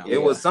drinks down.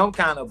 It was some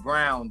kind of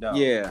brown though.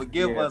 Yeah.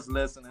 Forgive us,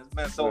 listeners. It's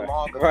been so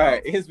long ago.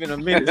 Right. It's been a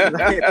minute since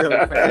I hit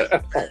Thug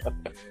Passion.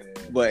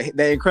 But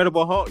that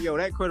Incredible Hulk,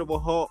 that Incredible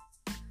Hulk,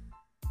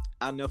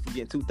 I'll never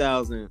forget.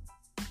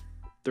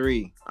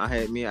 2003,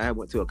 I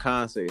went to a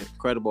concert,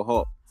 Incredible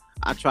Hulk.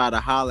 I tried to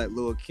holler at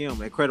Lil'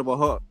 Kim. Incredible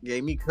Hulk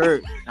gave me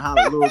courage to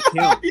holler at Lil'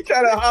 Kim. You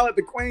tried to holler at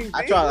the Queen Bee?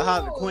 I tried to holler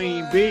at the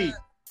Queen Bee.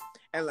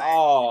 And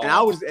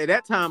I was at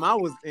that time. I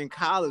was in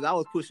college. I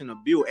was pushing a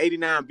Buick,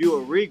 '89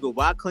 Buick Regal,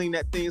 but I cleaned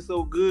that thing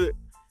so good.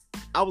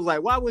 I was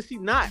like, why would she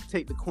not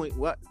take the Queen?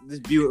 This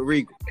Buick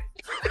Regal?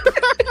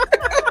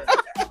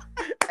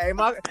 Hey,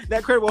 that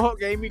Incredible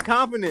Hulk gave me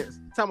confidence.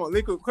 Talking about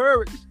liquid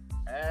courage.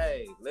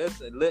 Hey,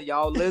 listen,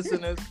 y'all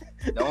listeners,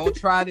 don't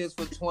try this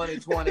for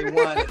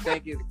 2021 and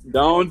think it's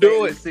don't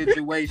do it.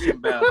 Situation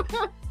better.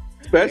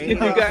 Especially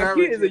if you got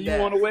kids and you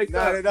want to wake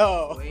up. Not at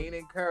all. We ain't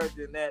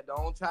encouraging that.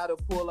 Don't try to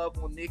pull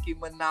up on Nicki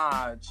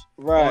Minaj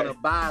on a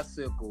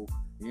bicycle.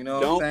 You know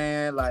what I'm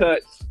saying? Like,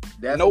 touch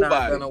that's nobody.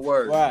 Not gonna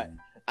work. Right.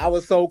 I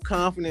was so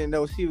confident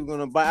though she was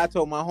gonna buy. I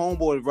told my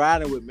homeboys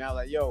riding with me. I was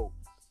like, yo,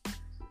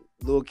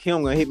 Lil'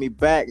 Kim gonna hit me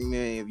back, and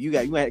then you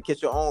had to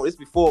catch your own. It's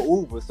before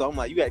Uber, so I'm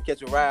like, you got to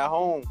catch a ride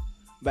home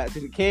back to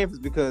the campus,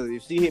 because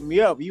if she hit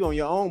me up, you on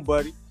your own,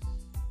 buddy.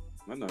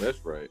 I know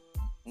that's right.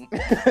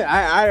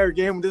 I already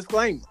gave him a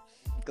disclaimer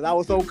because I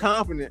was so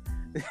confident.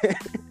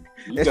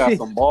 You got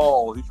some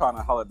balls. You trying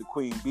to holler at the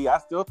Queen Bee. I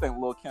still think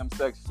Lil' Kim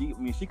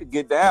she could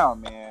get down,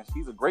 man.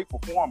 She's a great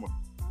performer.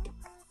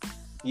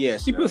 Yeah,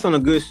 she puts on a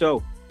good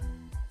show.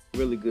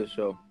 Really good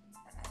show.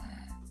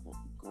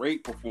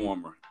 Great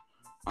performer.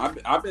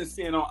 I've been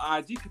seeing on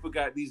IG people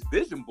got these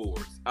vision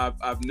boards.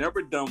 I've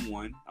never done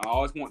one. I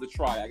always want to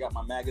try. I got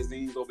my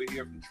magazines over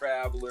here from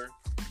Traveler,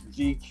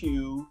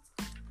 GQ,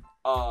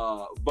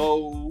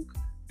 Vogue.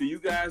 Do you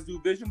guys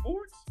do vision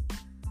boards?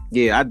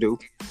 Yeah, I do.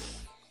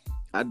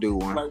 I do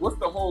one. Like, what's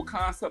the whole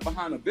concept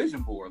behind a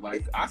vision board?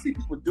 Like, I see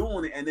people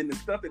doing it, and then the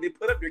stuff that they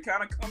put up there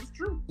kind of comes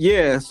true.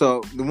 Yeah,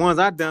 so the ones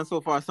I've done so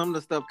far, some of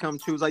the stuff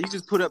comes true. Like, you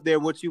just put up there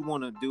what you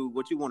want to do,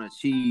 what you want to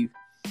achieve,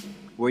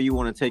 where you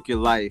want to take your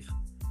life.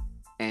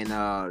 And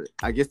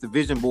I guess the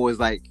vision board is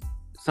like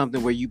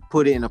something where you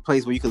put it in a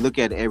place where you can look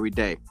at it every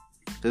day.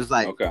 So it's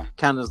like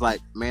kind of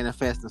like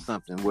manifesting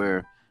something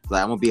where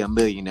like, I'm going to be a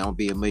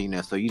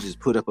millionaire. So you just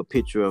put up a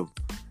picture of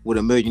what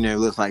a millionaire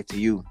looks like to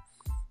you.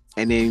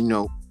 And then,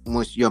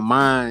 once you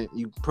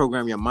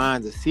program your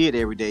mind to see it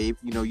every day,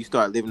 you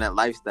start living that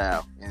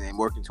lifestyle and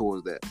working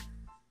towards that.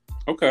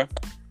 Okay.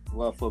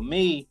 Well, for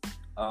me,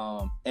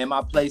 in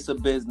my place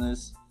of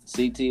business,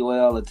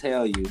 CTOL will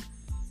tell you,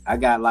 I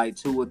got like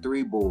 2 or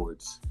 3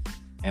 boards.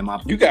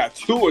 You got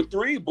 2 or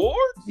 3 boards?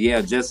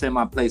 Yeah, just in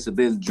my place of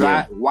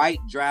business. White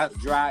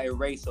dry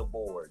eraser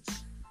boards.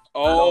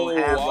 I don't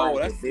have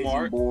that's the vision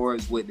smart.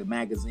 boards with the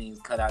magazines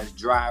cut out. It's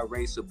dry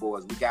eraser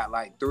boards. We got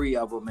like 3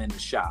 of them in the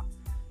shop.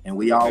 And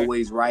we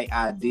always write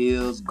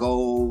ideas,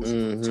 goals,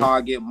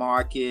 target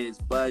markets,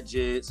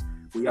 budgets.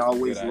 We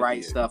always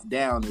write stuff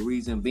down. The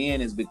reason being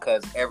is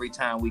because every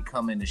time we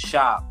come in the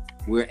shop,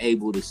 we're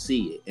able to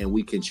see it and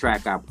we can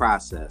track our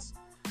process.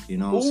 You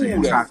know what I'm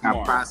saying? Track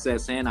our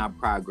process and our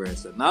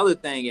progress. Another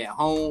thing at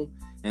home,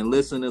 and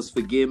listeners,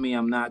 forgive me,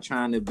 I'm not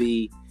trying to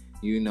be,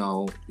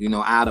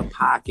 out of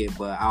pocket,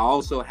 but I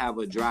also have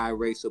a dry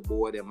eraser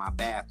board in my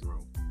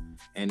bathroom.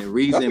 And the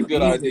reason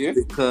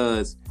is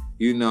because,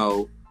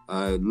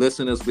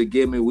 listeners,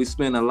 forgive me, we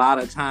spend a lot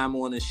of time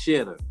on the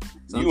shitter.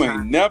 Sometimes you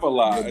ain't never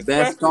lied. The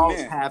best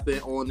thoughts happen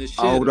on the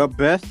shitter. Oh, the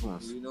best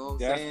ones. You know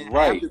what I'm saying?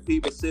 Right. After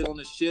people sit on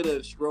the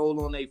shitter, scroll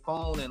on their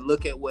phone, and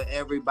look at what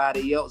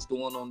everybody else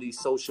doing on these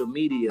social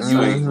media sites.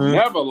 You ain't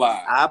never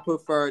lied. I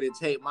prefer to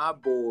take my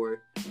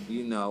board,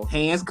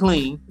 hands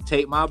clean,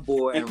 take my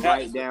board and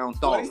write down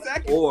thoughts.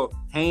 Or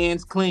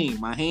hands clean,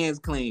 my hands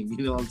clean.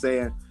 You know what I'm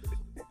saying?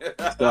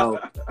 So,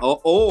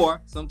 or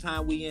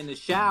sometimes we in the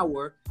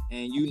shower.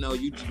 And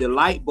the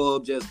light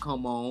bulb just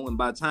come on, and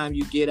by the time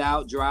you get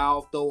out, dry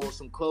off, throw on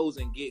some clothes,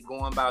 and get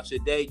going about your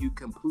day, you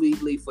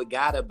completely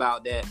forgot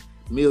about that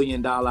 $1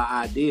 million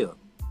idea.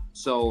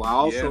 So I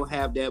also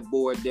have that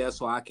board there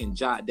so I can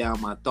jot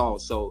down my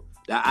thoughts. So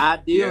the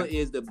idea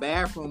is the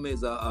bathroom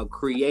is a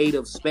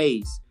creative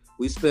space.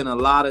 We spend a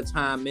lot of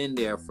time in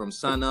there from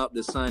sun up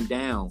to sun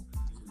down,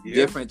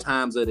 different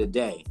times of the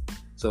day.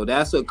 So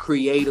that's a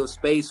creative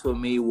space for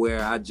me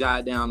where I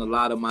jot down a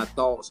lot of my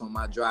thoughts on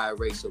my dry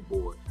eraser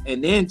board.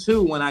 And then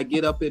too, when I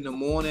get up in the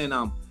morning,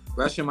 I'm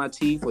brushing my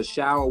teeth or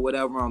shower,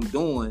 whatever I'm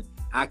doing,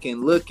 I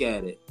can look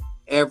at it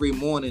every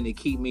morning to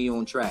keep me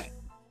on track.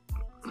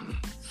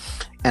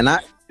 And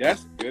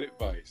that's good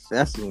advice.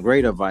 That's some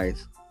great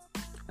advice.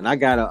 And I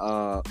got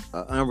a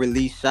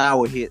unreleased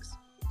shower hits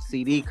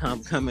CD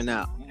coming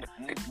out.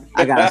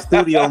 I got a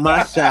studio in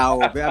my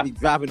shower. I be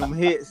dropping them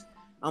hits.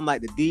 I'm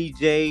like the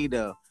DJ,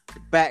 the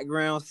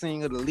background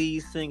singer, the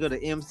lead singer,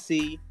 the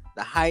MC,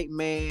 the hype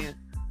man,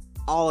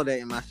 all of that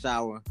in my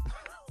shower.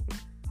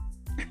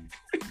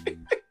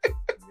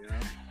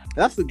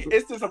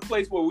 It's just a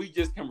place where we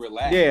just can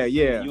relax. Yeah.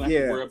 You don't have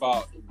to worry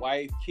about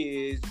wife,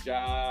 kids,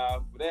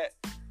 job. That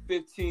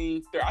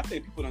 15, 30, I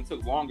think people done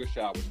took longer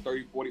showers,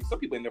 30, 40. Some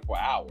people in there for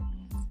an hour.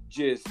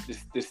 Just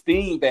the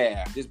steam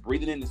bath, just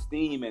breathing in the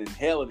steam and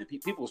inhaling it.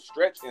 People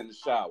stretch in the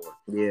shower.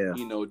 Yeah.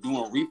 Doing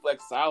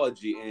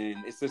reflexology,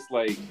 and it's just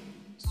like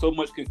so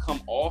much can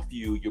come off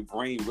you. Your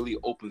brain really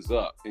opens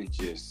up, and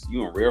just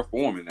you in rare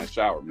form in that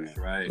shower, man. That's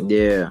right.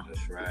 Yeah.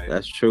 That's right.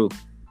 That's true.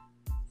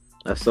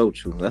 That's so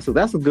true. That's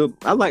a good.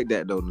 I like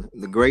that though.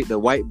 The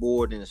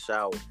whiteboard in the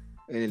shower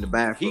and in the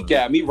bathroom. He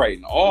got me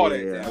writing all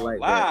that down like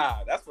live.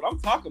 That. That's what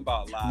I'm talking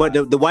about live. But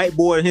the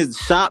whiteboard in his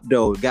shop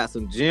though got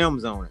some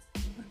gems on it.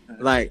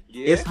 Like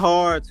it's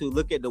hard to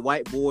look at the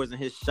whiteboards in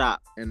his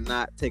shop and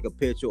not take a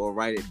picture or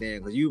write it down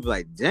because you be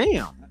like,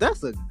 damn,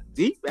 that's a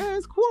deep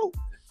ass quote.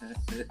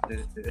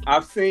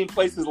 I've seen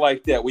places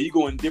like that where you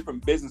go in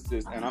different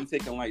businesses and I'm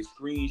taking like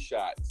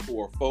screenshots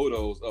or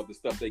photos of the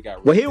stuff they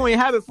got. Well, he don't even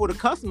have it for the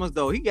customers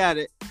though. He got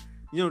it,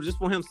 just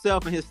for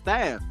himself and his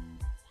staff.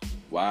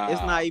 Wow.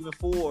 It's not even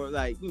for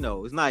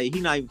it's not.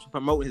 He not even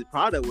promoting his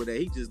product with it.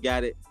 He just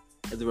got it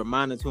as a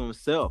reminder to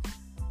himself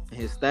and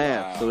his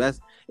staff. Wow. So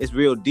it's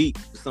real deep.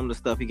 Some of the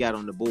stuff he got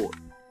on the board.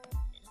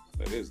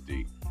 That is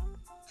deep.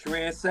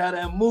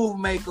 Trendsetter and move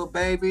maker,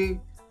 baby.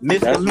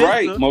 That's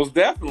right, most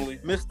definitely.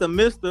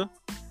 Mr.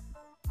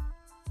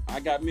 I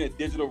got me a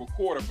digital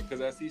recorder because,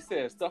 as he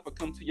said, stuff will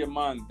come to your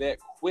mind that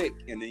quick,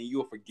 and then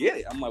you'll forget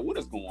it. I'm like, what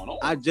is going on?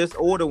 I just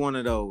ordered one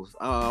of those.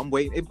 I'm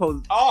waiting.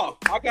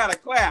 I got a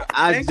clap.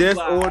 I just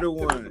ordered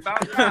one. It's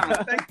about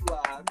time. Thank you,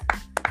 Live.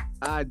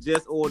 I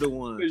just ordered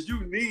one. Because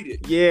you need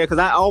it. Yeah, because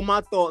all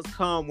my thoughts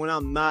come when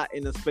I'm not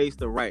in the space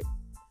to write.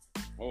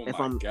 Oh, if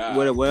my I'm God.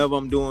 Whatever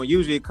I'm doing,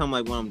 usually it come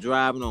like when I'm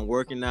driving, I'm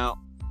working out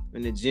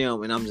in the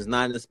gym, and I'm just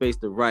not in the space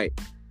to write.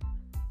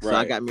 So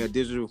I got me a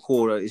digital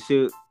recorder. It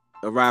should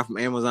arrive from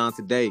Amazon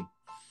today.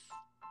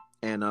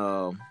 And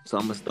so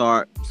I'm gonna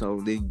start.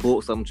 So the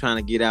books I'm trying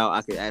to get out,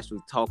 I could actually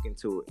talk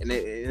into it, and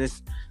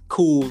it's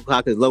cool.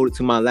 I could load it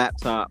to my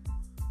laptop,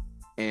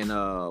 and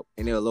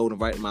it'll load it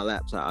right in my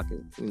laptop. I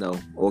can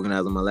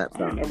organize on my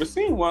laptop. I've never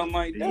seen one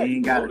like that. You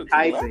ain't got to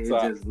type it; it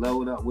just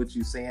load up what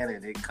you saying,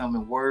 and it come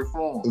in word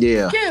form.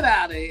 Yeah. Get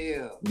out of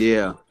here.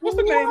 Yeah. What's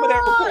the name of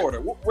that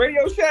recorder?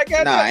 Radio Shack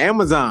got that?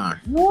 Amazon.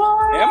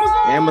 What?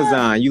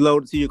 Amazon. You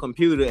load it to your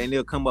computer, and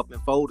it'll come up in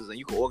folders, and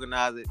you can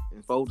organize it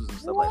in folders and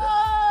stuff like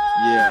that.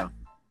 Yeah.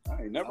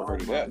 I ain't never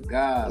heard of that.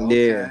 God.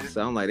 Okay. Yeah.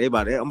 So I'm like, I'm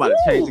about to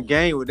change the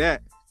game with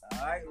that.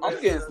 All right,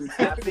 I'm getting some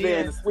tips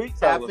in the sweet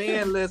tap color.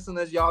 in,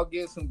 listeners. Y'all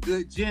get some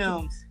good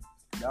gems.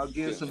 Y'all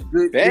get some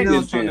good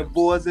gems from the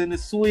boys in the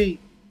suite.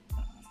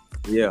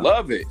 Yeah.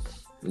 Love it.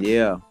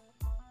 Yeah.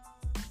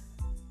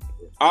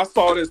 I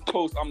saw this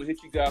post. I'm going to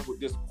hit you guys with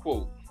this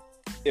quote.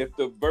 If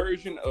the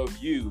version of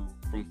you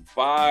from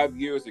 5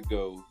 years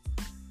ago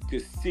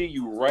could see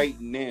you right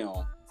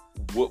now,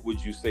 what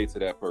would you say to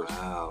that person?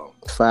 Wow.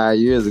 5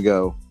 years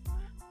ago,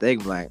 they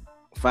were like,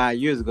 5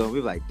 years ago, we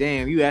were like,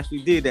 damn, you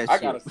actually did that shit. I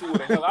gotta see where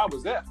the hell I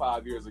was at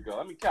 5 years ago.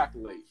 Let me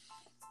calculate.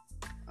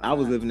 I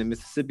was living in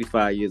Mississippi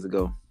 5 years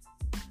ago.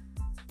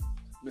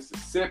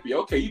 Mississippi.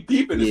 Okay, you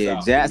deep in the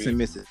South. Yeah, Jackson,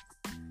 Mississippi.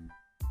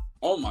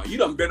 Oh my, you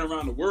done been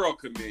around the world,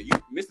 commit. You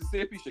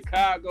Mississippi,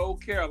 Chicago,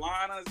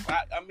 Carolinas.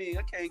 I mean,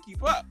 I can't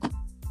keep up.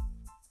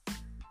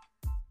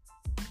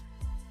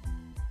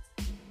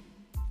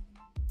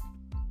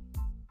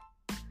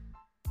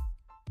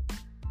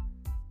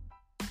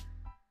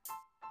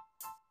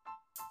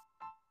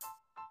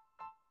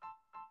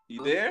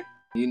 You there?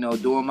 You know,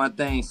 doing my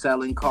thing,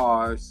 selling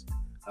cars,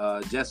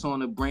 just on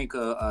the brink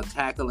of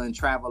tackling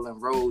traveling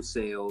road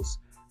sales.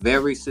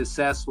 Very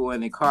successful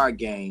in the car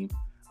game.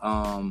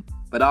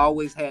 But I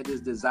always had this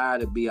desire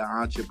to be an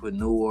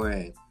entrepreneur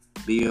and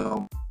be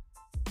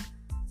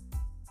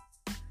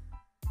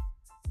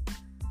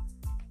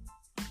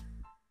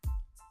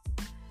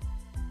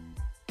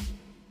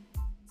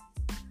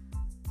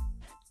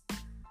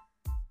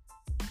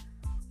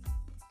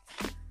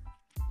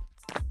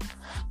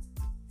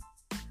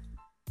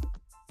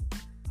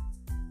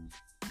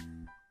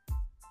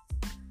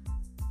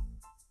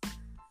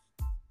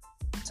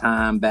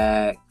time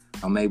back.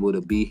 I'm able to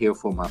be here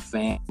for my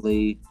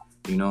family.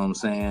 You know what I'm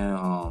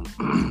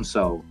saying?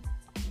 So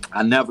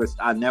I never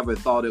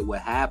thought it would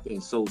happen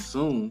so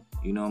soon.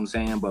 You know what I'm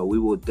saying? But we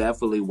were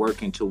definitely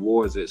working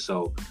towards it.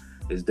 So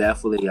it's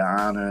definitely an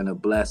honor and a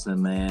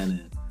blessing, man.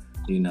 And,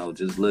 you know,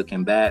 just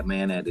looking back,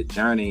 man, at the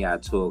journey I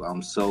took,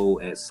 I'm so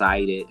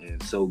excited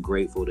and so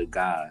grateful to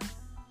God.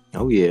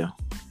 Oh, yeah.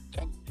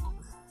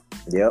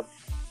 Yep.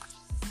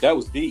 That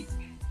was deep.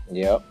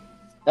 Yep.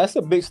 That's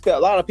a big step. A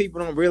lot of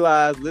people don't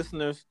realize,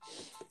 listeners,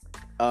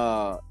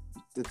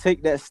 to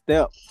take that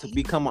step to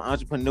become an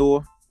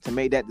entrepreneur, to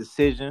make that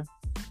decision,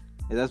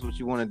 if that's what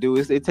you want to do,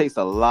 it takes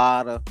a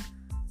lot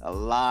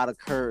of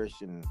courage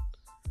and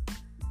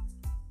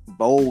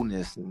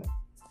boldness, and,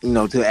 you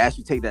know, to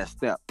actually take that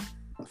step.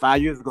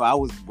 5 years ago, I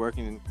wasn't an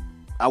entrepreneur.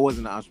 I was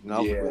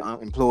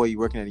an employee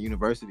working at a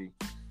university,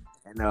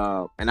 and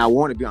I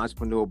wanted to be an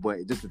entrepreneur,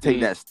 but just to take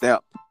that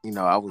step, you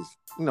know, I was,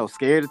 you know,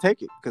 scared to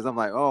take it because I'm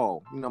like,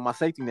 oh, you know, my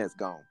safety net's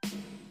gone.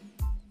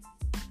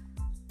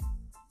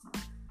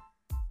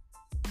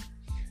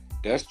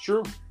 That's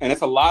true. And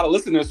it's a lot of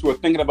listeners who are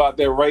thinking about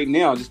that right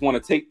now, just want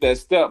to take that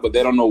step, but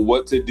they don't know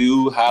what to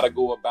do, how to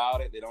go about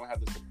it. They don't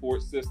have the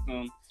support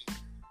system.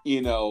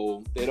 You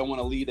know, they don't want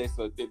to leave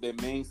their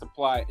main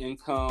supply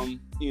income,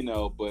 you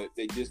know, but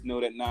they just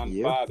know that 9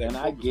 to 5. And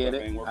I get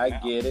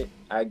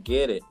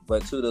it.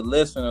 But to the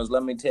listeners,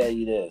 let me tell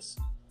you this.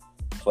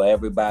 For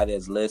everybody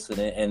that's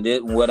listening, and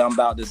what I'm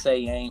about to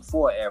say ain't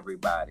for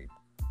everybody.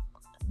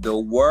 The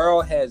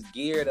world has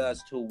geared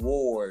us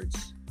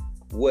towards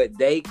what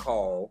they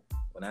call,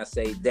 when I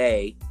say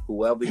they,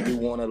 whoever you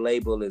want to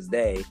label as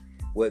they,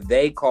 what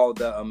they call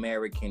the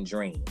American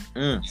dream.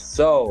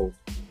 So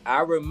I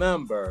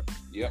remember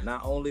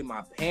not only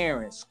my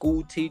parents,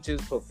 school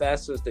teachers,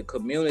 professors, the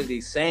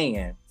community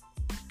saying,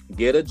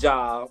 get a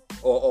job,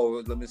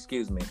 or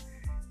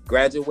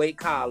graduate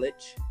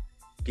college,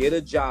 get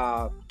a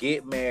job,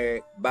 get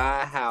married,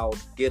 buy a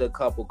house, get a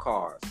couple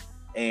cars.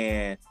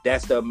 And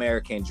that's the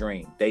American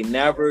dream. They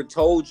never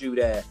told you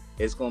that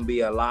it's going to be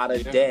a lot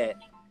of debt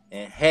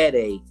and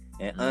headache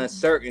and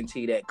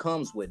uncertainty that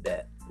comes with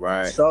that.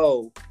 Right.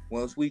 So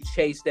once we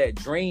chase that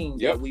dream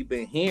that we've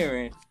been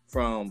hearing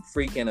from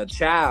freaking a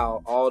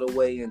child all the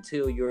way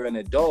until you're an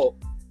adult,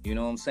 you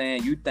know what I'm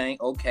saying? You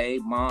think, okay,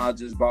 Mom, I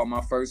just bought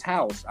my first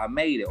house. I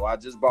made it. Or I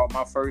just bought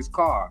my first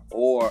car.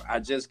 Or I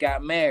just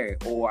got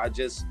married. Or I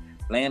just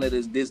landed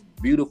this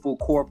beautiful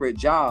corporate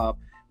job.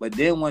 But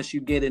then once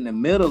you get in the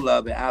middle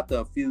of it, after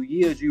a few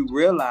years, you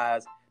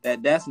realize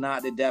that that's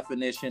not the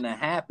definition of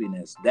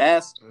happiness.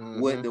 That's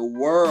what the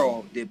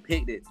world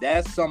depicted.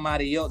 That's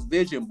somebody else's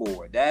vision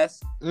board.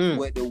 That's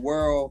what the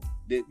world,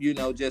 you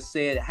know, just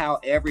said how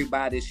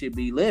everybody should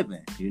be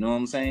living. You know what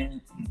I'm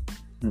saying?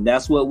 And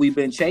that's what we've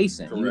been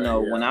chasing. Correct, you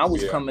know, when I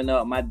was coming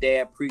up, my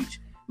dad preached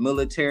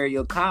military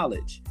or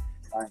college.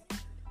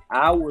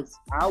 I was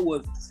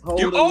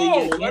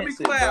totally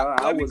against it, bro.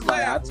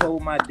 I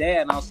told my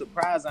dad, and I was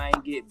surprised I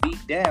didn't get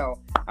beat down.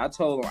 I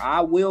told him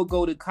I will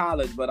go to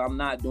college, but I'm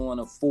not doing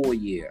a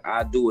 4-year.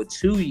 I do a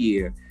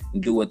 2-year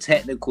and do a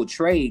technical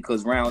trade,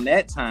 because around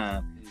that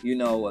time, you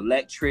know,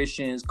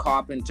 electricians,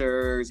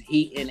 carpenters,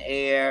 heat and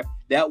air,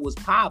 that was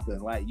popping.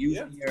 Like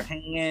using your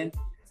hand,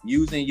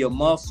 using your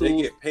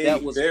muscles,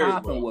 that was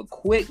popping. Well,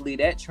 quickly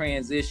that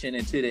transitioned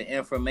into the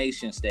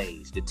information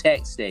stage, the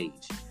tech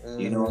stage.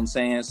 You know what I'm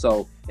saying?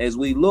 So as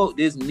we look,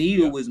 this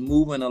needle is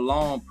moving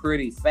along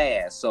pretty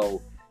fast.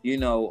 So, you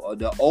know,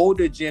 the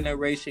older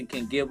generation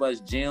can give us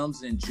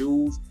gems and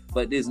jewels,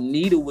 but this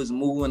needle was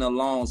moving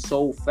along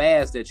so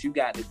fast that you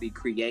got to be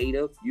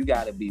creative, you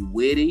got to be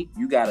witty,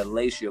 you got to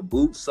lace your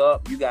boots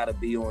up, you got to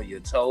be on your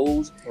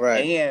toes.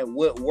 Right. And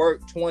what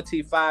worked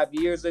 25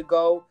 years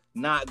ago,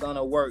 not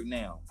gonna work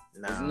now.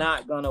 It's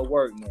not gonna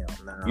work now.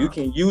 You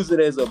can use it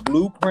as a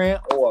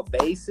blueprint or a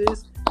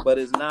basis, but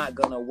it's not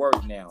gonna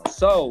work now.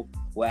 So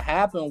what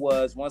happened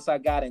was, once I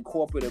got in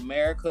corporate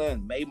America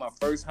and made my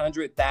first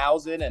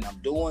 100,000, and I'm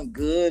doing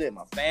good and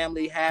my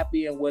family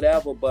happy and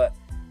whatever, but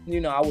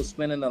I was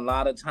spending a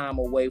lot of time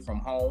away from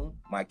home.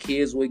 My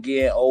kids were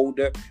getting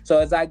older. So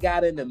as I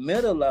got in the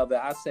middle of it,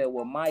 I said,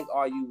 well, Mike,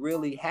 are you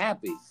really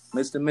happy?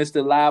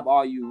 Mr. Live,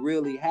 are you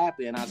really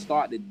happy? And I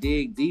started to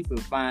dig deep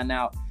and find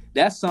out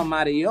that's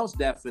somebody else's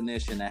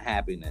definition of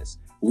happiness.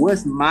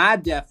 What's my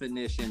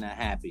definition of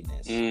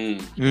happiness? See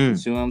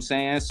what I'm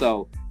saying?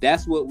 So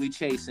that's what we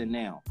chasing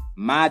now.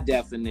 My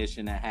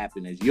definition of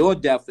happiness, your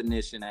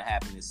definition of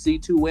happiness,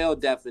 C2L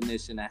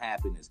definition of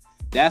happiness.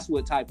 That's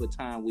what type of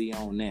time we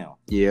on now.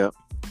 Yeah,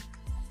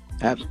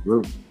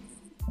 absolutely.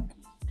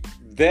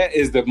 That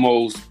is the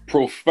most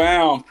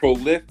profound,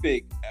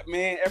 prolific,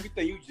 man.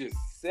 Everything you just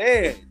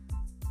said.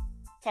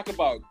 Talk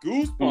about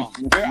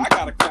goosebumps. I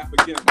gotta clap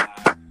again,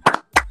 man.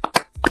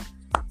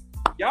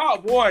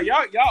 Y'all,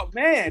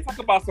 man. Talk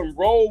about some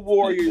role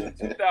warriors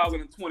in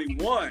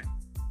 2021.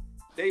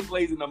 They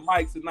blazing the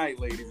mics tonight,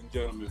 ladies and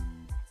gentlemen.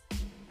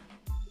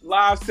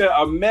 Live said,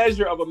 a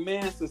measure of a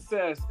man's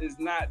success is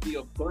not the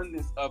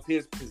abundance of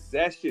his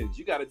possessions.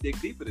 You got to dig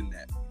deeper than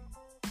that.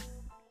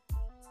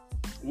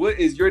 What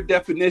is your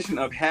definition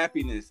of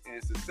happiness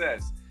and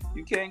success?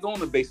 You can't go on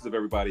the basis of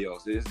everybody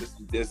else. It's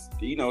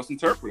it's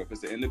interpretive.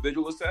 It's an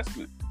individual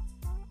assessment.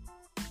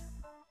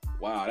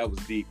 Wow, that was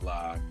deep,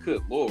 Live.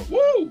 Good Lord.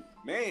 Woo!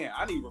 Man,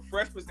 I need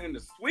refreshments in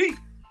the suite.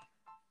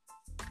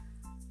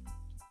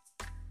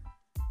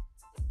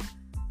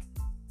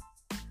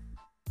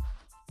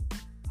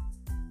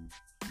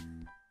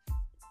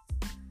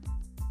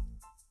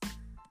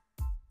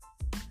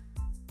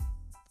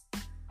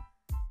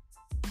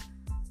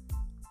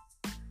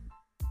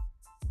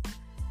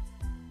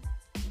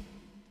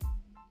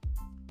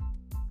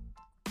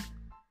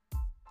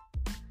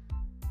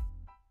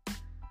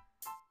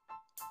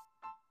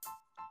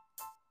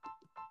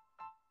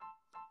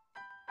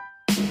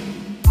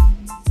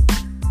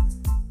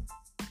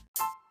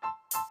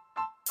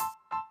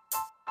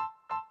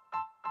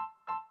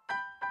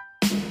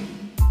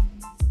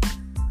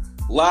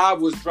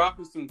 Live was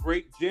dropping some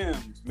great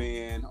gems,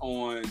 man,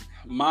 on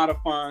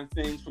modifying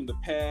things from the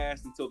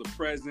past until the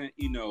present.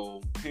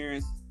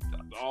 Parents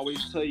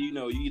always tell you,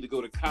 you either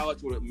go to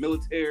college or the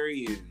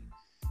military, and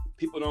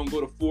people don't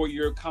go to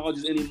 4-year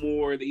colleges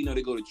anymore. They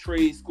go to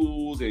trade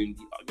schools, and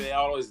they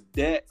all this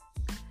debt.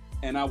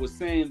 And I was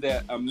saying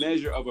that a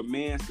measure of a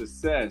man's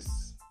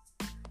success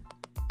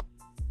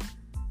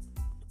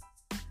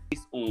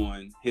based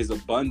on his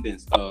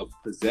abundance of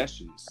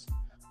possessions.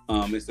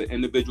 It's an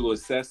individual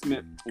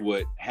assessment,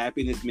 what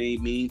happiness may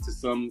mean to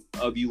some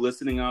of you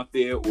listening out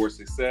there, or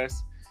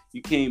success.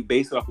 You can't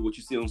base it off of what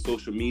you see on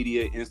social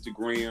media,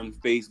 Instagram,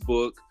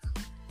 Facebook,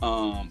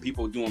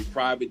 people doing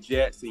private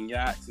jets and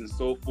yachts and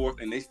so forth,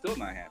 and they still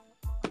not happy.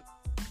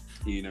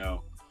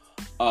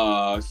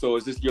 So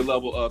it's just your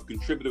level of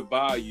contributive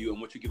value and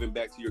what you're giving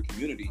back to your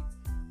community,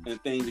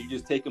 and things that you're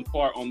just taking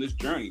part on this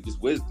journey,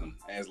 just wisdom,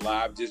 as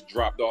Live just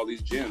dropped all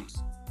these gems.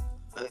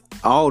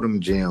 All them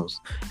gems.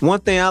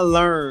 One thing I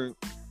learned,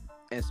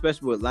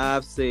 especially what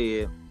Live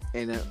said,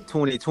 and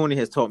 2020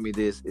 has taught me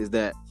this, is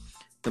that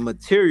the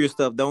material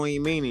stuff don't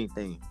even mean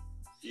anything.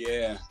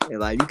 Yeah. And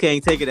like, you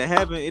can't take it to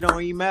heaven, it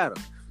don't even matter.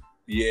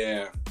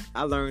 Yeah.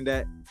 I learned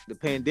that the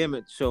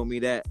pandemic showed me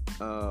that,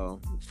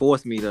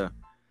 forced me to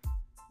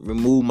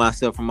remove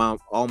myself from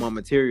all my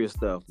material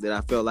stuff that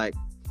I felt like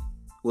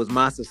was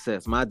my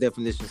success, my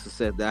definition of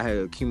success that I had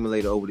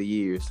accumulated over the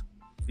years.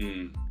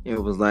 It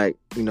was like,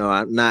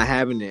 I'm not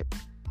having it.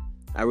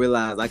 I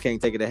realized I can't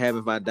take it to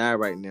heaven if I die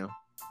right now.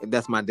 If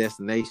that's my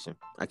destination,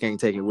 I can't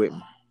take it with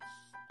me.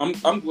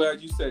 I'm glad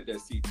you said that,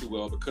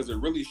 C2L, because it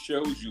really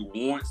shows you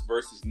wants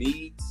versus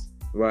needs.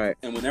 Right.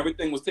 And when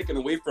everything was taken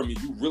away from you,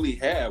 you really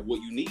have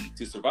what you need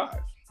to survive.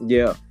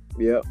 Yeah.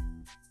 Yep.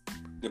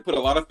 They put a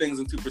lot of things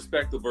into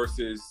perspective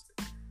versus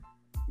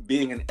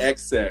being in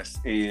excess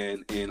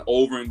and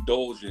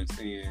overindulgence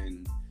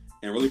and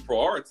really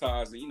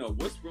prioritizing,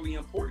 what's really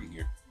important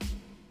here.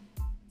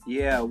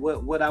 Yeah,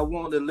 what I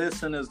want the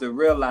listeners to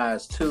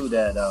realize too,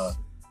 that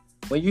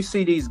when you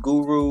see these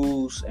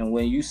gurus and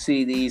when you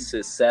see these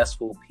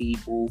successful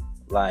people,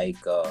 like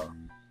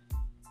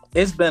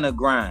it's been a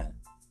grind.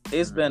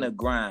 It's been a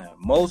grind.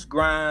 Most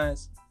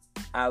grinds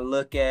I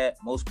look at,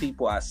 most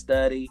people I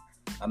study.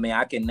 I mean,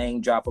 I can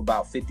name drop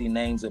about 50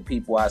 names of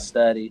people I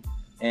study.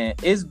 And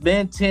it's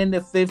been 10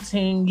 to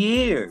 15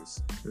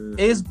 years.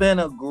 It's been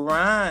a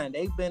grind.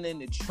 They've been in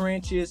the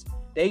trenches.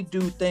 They do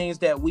things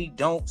that we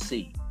don't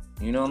see.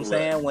 You know what I'm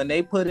saying? When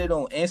they put it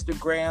on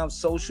Instagram,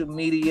 social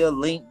media,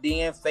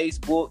 LinkedIn,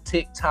 Facebook,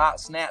 TikTok,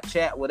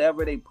 Snapchat,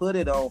 whatever they put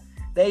it on,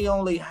 they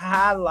only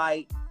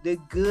highlight the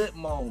good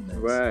moments.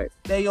 Right.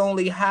 They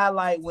only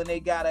highlight when they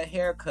got a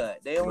haircut.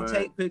 They don't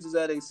take pictures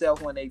of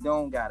themselves when they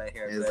don't got a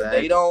haircut.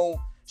 Exactly.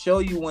 show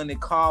you when the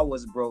car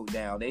was broke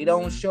down. They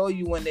don't show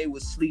you when they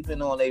was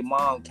sleeping on their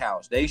mom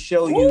couch. They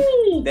show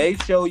you. They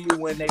show you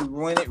when they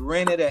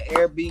rented an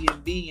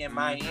Airbnb in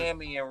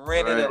Miami and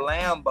rented a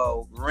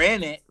Lambo.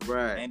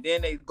 Right. And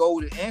then they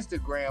go to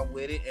Instagram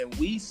with it, and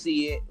we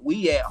see it.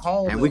 We at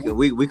home, and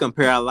we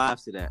compare our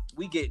lives to that.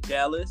 We get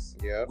jealous.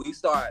 Yeah. We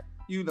start,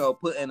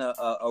 putting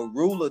a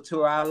ruler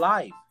to our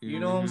life. You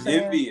know what I'm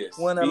saying? Envious.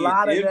 When a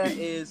lot of that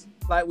is,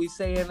 like we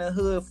say in the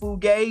hood,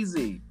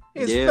 fugazi.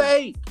 It's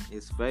fake.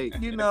 It's fake.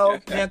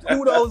 And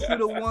kudos to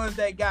the ones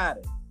that got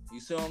it. You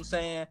see what I'm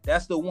saying?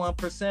 That's the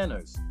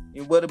 1%ers.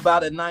 And what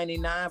about the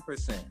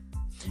 99%?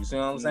 You see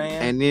what I'm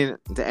saying? And then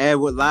to add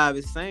what Live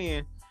is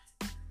saying,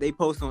 they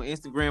post on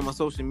Instagram or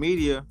social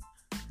media.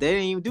 They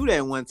didn't even do that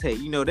in one take.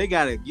 They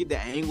gotta get the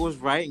angles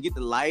right and get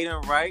the lighting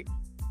right.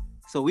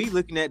 So we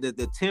looking at the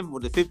 10th or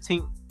the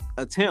 15th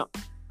attempt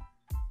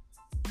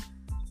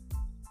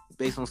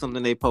based on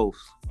something they post.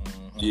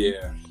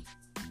 Yeah.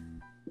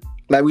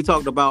 Like we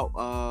talked about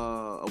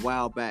a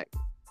while back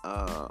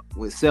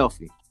with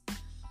Selfie.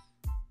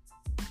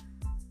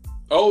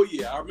 Oh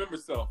yeah, I remember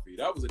Selfie.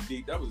 That was a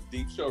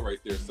deep show right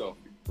there, Selfie.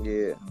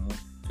 Yeah.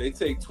 They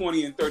take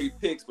 20 and 30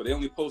 pics, but they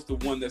only post the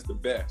one that's the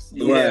best.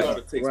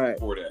 Right.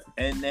 Before that.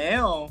 And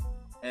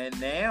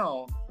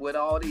now with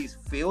all these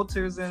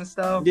filters and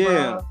stuff,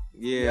 yeah.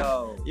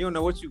 Yo, you don't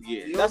know what you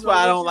get. That's why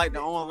I don't like the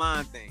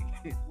online thing.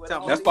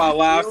 That's why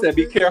Live said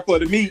be careful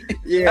of the meat.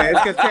 Yeah,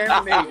 it's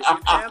contaminated.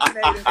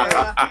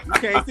 Man. You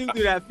can't see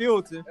through that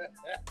filter.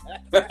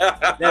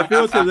 That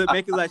filter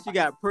make it like she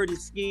got pretty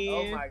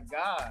skin. Oh my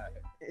God.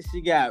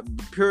 She got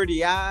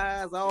pretty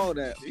eyes, all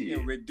that.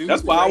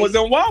 That's why I was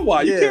in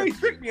Wawa. You can't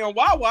trick me on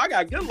Wawa. I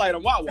got good light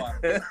on Wawa.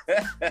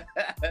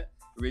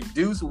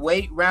 Reduce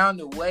weight round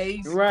the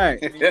waist.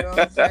 Right. You know what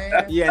I'm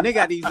saying? Yeah, and they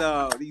got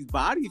these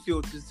body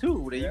filters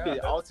too that you can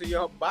alter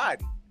your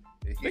body.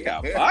 They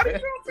got body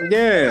filters?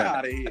 Yeah. Get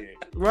out of here.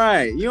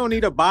 Right. You don't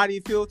need a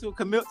body filter.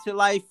 Commit to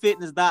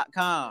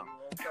lifefitness.com.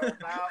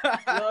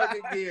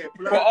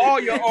 For all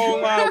your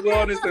online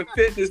wellness and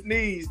fitness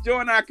needs,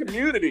 join our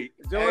community.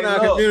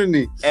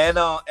 Community. And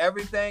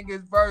everything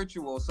is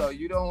virtual, so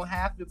you don't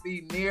have to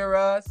be near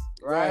us,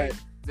 right?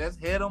 Just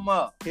hit them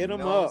up. Hit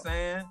them up. What I'm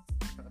saying?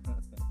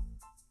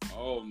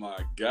 Oh my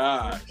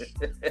gosh.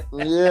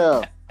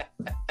 Yeah.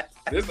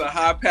 This is a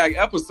high-pack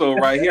episode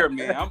right here,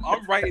 man.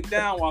 I'm writing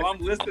down while I'm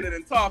listening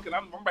and talking.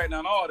 I'm writing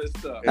down all this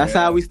stuff. That's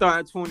how we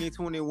start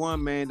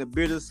 2021, man. The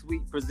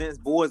Bittersweet presents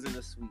Boyz in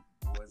the Sweet.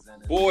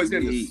 Boyz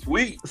in the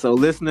Sweet. So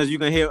listeners, you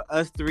can hear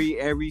us three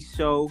every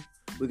show.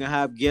 We're going to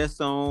have guests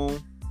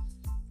on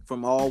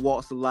from all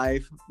walks of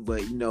life.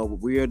 But,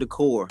 we're the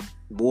core.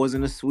 Boyz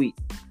in the Sweet.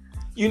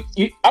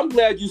 I'm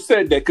glad you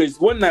said that, because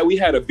one night we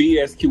had a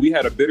BSQ. We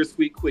had a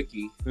Bittersweet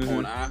Quickie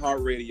on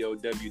iHeartRadio,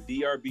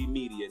 WDRB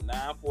Media,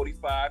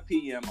 9:45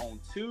 p.m. on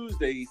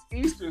Tuesdays,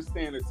 Eastern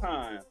Standard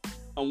Time.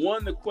 And one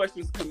of the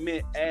questions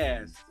Commit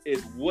asked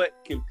is, what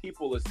can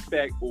people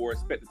expect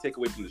to take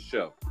away from the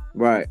show?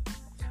 Right.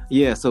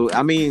 Yeah, so,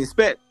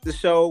 expect the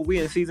show. We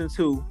in season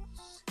 2.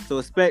 So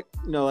expect,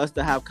 us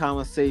to have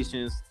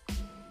conversations,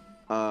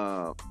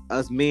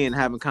 us men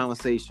having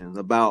conversations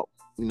about,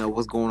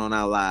 what's going on in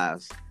our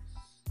lives.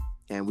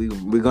 And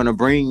we're going to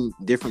bring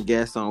different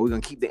guests on. We're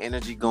going to keep the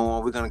energy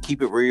going. We're going to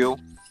keep it real.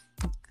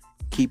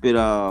 Keep it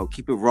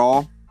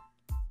raw.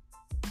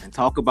 And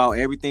talk about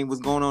everything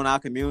that's going on in our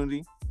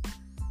community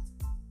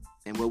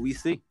and what we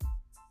see.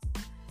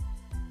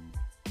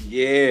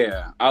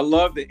 Yeah. I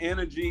love the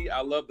energy. I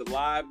love the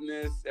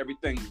liveness.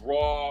 Everything's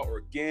raw,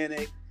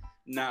 organic,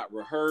 not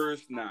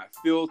rehearsed, not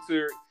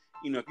filtered.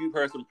 If you've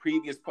heard some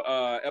previous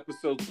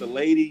episodes with the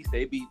ladies,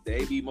 they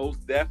be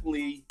most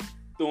definitely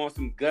throwing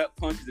some gut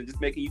punches and just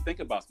making you think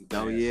about some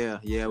things. Oh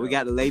yeah. We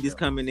got the ladies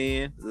coming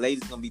in. The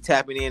ladies gonna be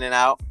tapping in and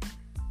out.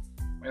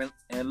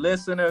 And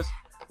listeners,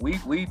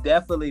 we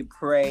definitely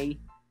pray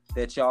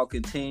that y'all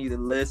continue to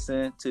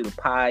listen to the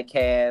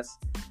podcast,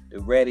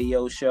 the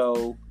radio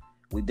show.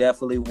 We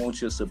definitely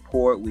want your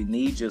support. We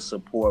need your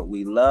support.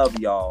 We love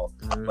y'all.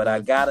 But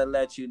I gotta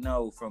let you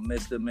know from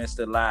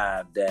Mr.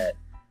 Live that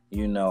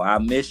our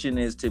mission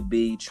is to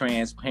be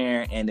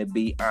transparent and to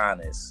be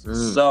honest.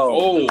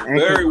 So,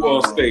 very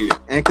well stated.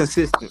 And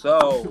consistent.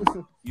 So,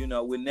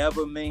 we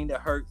never mean to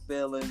hurt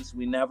feelings.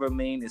 We never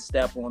mean to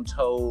step on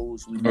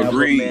toes. We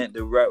never meant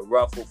to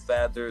ruffle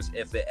feathers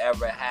if it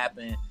ever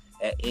happened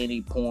at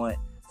any point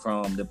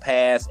from the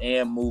past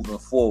and moving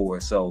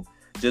forward. So,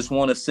 just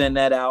want to send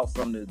that out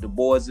from the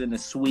Boyz in the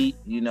Sweet,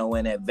 in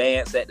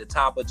advance at the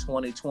top of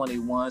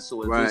 2021.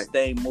 So, as this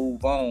thing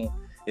move on,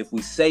 if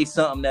we say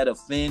something that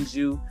offends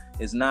you,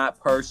 it's not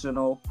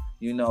personal.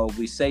 If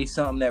we say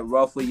something that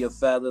ruffle your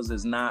feathers,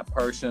 it's not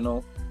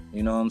personal.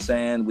 You know what I'm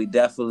saying? We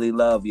definitely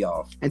love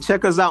y'all. And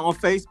check us out on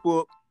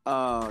Facebook,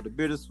 The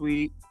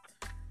Bittersweet,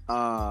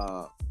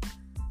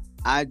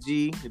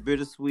 IG, The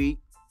Bittersweet,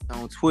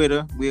 on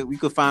Twitter. We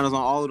could find us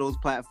on all of those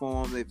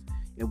platforms.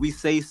 If we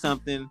say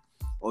something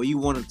or you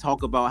want to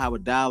talk about, have a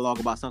dialogue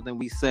about something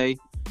we say,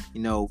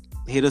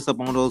 hit us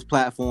up on those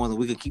platforms and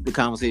we can keep the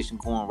conversation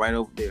going right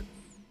over there.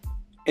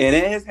 And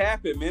it has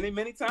happened many,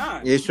 many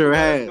times. It sure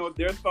has.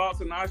 Their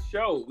thoughts in our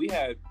show. We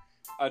had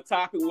a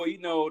topic where,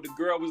 the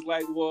girl was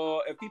like,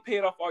 well, if he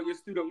paid off all your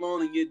student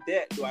loan and your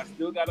debt, do I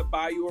still got to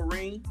buy you a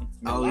ring?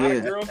 A lot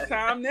of girls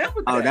time there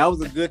with that. Oh, that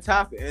was a good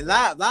topic. And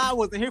I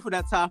wasn't here for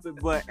that topic,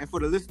 and for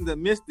the listeners that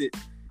missed it,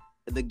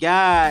 the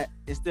guy,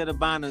 instead of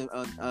buying an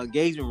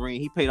engagement ring,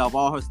 he paid off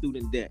all her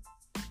student debt.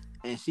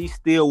 And she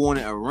still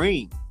wanted a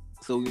ring.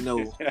 So,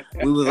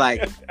 we was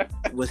like,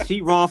 was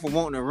she wrong for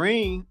wanting a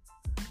ring?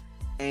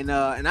 And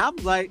I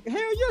was like, hell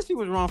yeah, she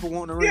was wrong for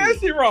wanting a ring. Yeah,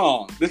 she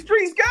wrong. The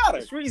streets got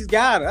her. The streets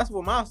got her. That's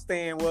what my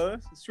stand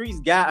was. The streets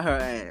got her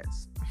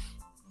ass.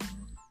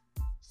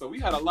 So we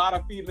had a lot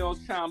of females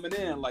chiming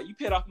in, like, you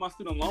paid off my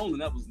student loan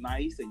and that was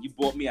nice, and you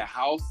bought me a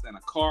house and a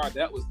car,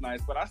 that was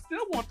nice, but I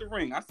still want the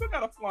ring. I still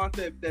gotta flaunt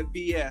that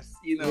BS,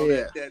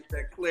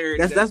 that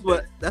clarity. That's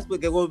what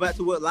goes back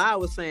to what Lai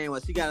was saying.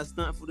 Was she got a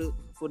stunt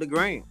for the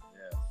gram?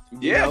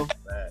 Yeah.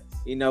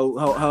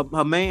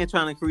 Her man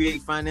trying to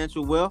create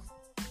financial wealth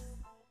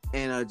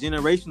and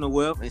generational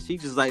wealth, and she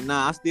just like,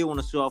 nah, I still want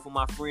to show off for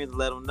my friends and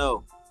let them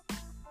know.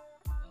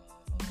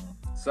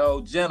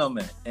 So,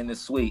 gentlemen in the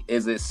suite,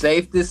 is it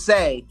safe to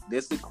say,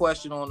 this is the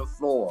question on the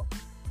floor?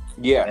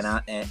 Yes.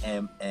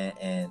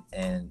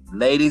 And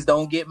ladies,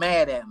 don't get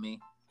mad at me.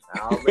 I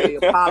already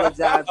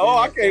apologize.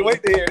 I can't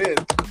wait to hear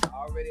this. I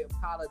already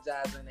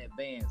apologize in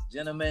advance.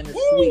 Gentlemen in the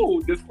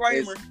suite,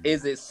 disclaimer.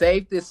 Is it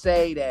safe to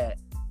say that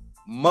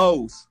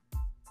most,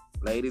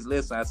 ladies,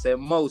 listen, I said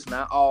most,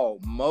 not all,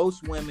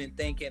 most women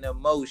think in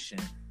emotion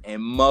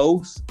and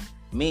most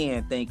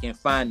men think in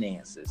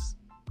finances?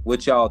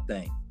 What y'all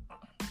think?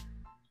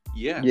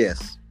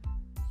 Yes.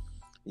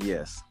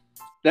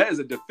 That is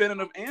a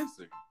definitive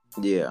answer.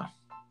 Yeah.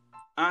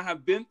 I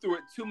have been through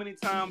it too many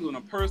times on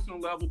a personal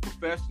level,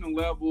 professional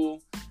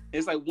level.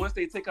 It's like once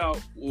they take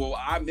out,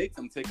 I make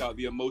them take out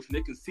the emotion,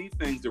 they can see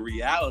things, the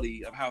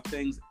reality of how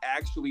things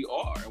actually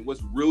are and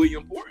what's really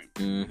important.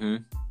 Mm-hmm.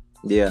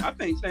 Yeah. I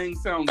think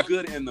things sound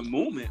good in the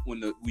moment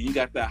when you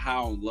got that high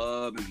on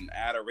love and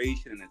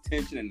adoration and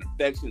attention and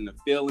affection and the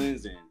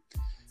feelings, and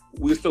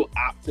we're so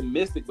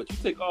optimistic, but you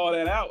take all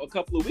that out a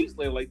couple of weeks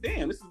later, like,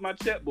 damn, this is my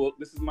checkbook,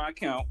 this is my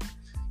account.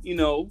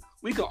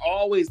 We can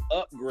always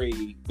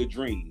upgrade the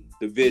dream,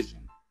 the vision.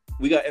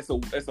 We got it's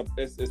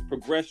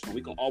progression.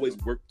 We can always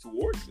work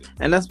towards it.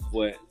 And that's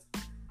what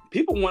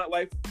people want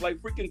it like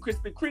freaking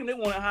Krispy Kreme. They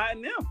want it high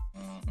in them.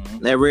 Mm-hmm.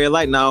 That red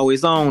light not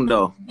always on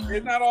though.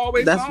 It's not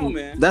always on,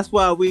 man. That's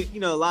why we,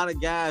 a lot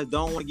of guys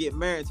don't want to get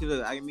married to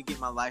let me get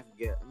my life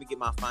together. Let me get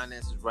my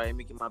finances right. Let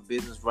me get my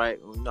business right.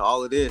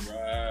 All of this.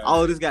 Right.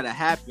 All of this got to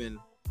happen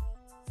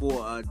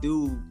for a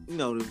dude,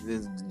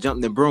 to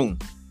jump the broom.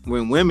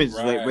 When women's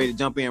ready to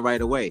jump in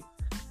right away.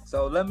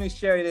 So let me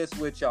share this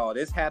with y'all.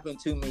 This happened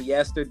to me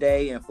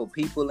yesterday, and for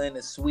people in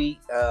the suite,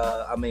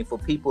 for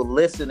people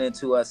listening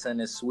to us in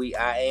the suite,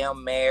 I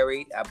am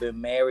married. I've been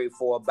married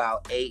for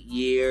about 8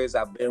 years.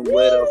 I've been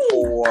with her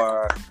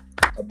for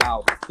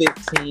about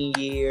 15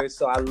 years.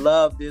 So I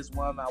love this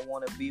woman. I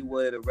want to be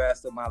with her the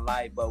rest of my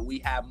life, but we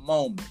have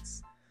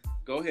moments.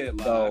 Go ahead,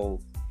 Lyle.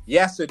 So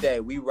yesterday,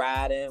 we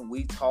riding,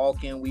 we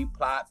talking, we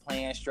plot,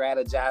 plan,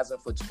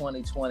 strategizing for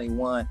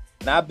 2021.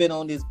 And I've been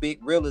on this big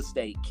real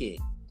estate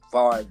kick.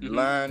 Far as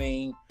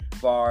learning,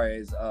 far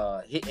as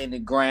hitting the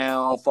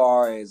ground,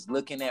 far as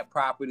looking at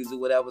properties or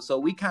whatever. So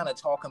we kind of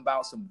talking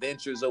about some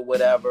ventures or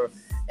whatever.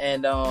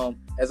 And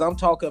as I'm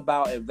talking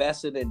about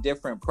investing in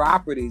different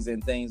properties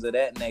and things of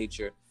that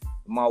nature,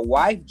 my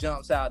wife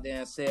jumps out there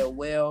and said,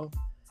 well,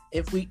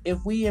 if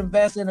we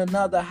invest in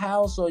another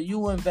house or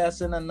you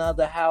invest in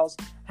another house,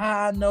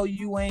 how I know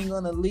you ain't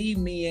going to leave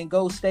me and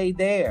go stay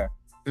there?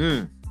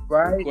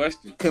 Right?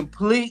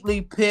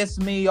 Completely pissed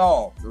me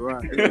off.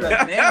 Right.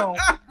 Because now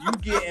you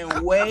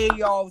getting way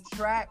off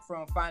track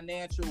from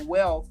financial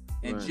wealth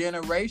and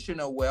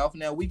generational wealth.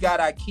 Now we got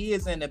our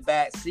kids in the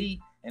back seat,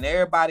 and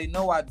everybody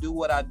know I do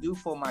what I do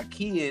for my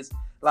kids.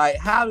 Like,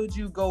 how did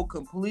you go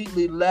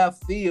completely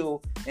left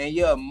field and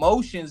your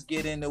emotions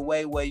get in the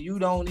way where you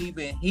don't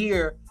even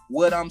hear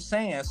what I'm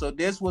saying? So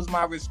this was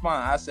my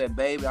response. I said,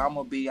 baby, I'm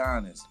gonna be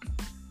honest.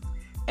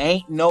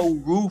 Ain't no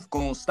roof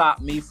gonna stop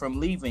me from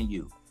leaving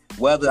you.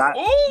 Whether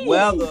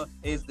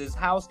it's this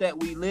house that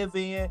we live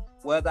in,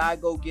 whether I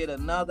go get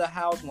another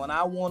house, when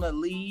I want to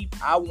leave,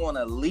 I want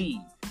to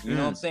leave. You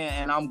know what I'm saying?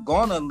 And I'm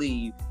gonna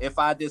leave if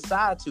I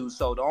decide to.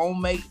 So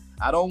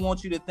I don't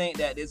want you to think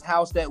that this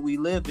house that we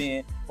live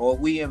in or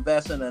we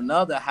invest in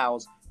another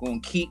house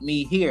gonna keep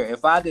me here.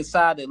 If I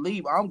decide to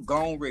leave, I'm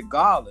gone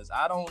regardless.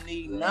 I don't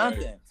need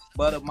nothing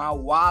but my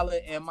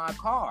wallet and my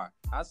car.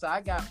 I said,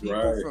 I got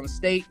people from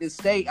state to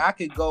state. I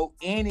could go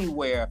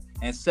anywhere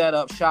and set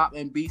up shop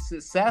and be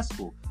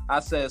successful. I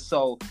said,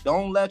 so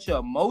don't let your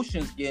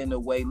emotions get in the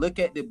way. Look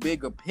at the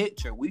bigger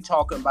picture. We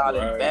talking about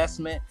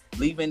investment,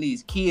 leaving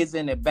these kids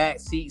in the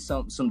back seat,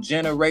 some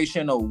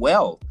generational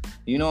wealth.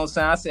 You know what I'm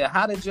saying? I said,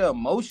 how did your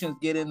emotions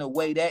get in the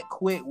way that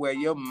quick where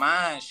your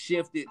mind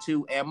shifted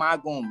to, am I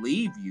going to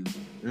leave you?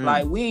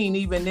 Like, we ain't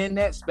even in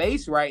that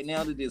space right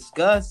now to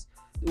discuss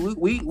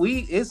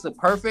we it's a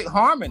perfect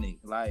harmony.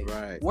 Like,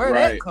 where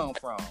that come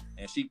from?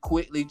 And she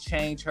quickly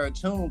changed her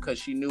tune because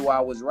she knew I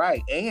was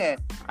right.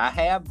 And I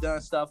have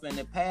done stuff in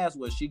the past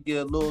where she get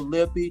a little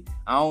lippy.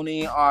 I don't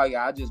even argue.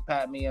 I just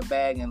pack me a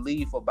bag and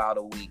leave for about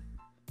a week.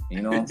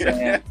 You know what I'm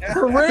saying?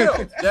 For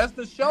real. Just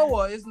to show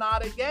her it's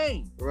not a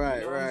game.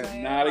 Right, you know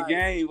right. Not a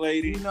game,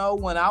 lady. You know,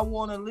 when I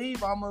want to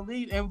leave, I'm going to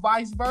leave, and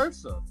vice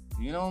versa.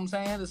 You know what I'm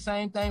saying? The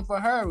same thing for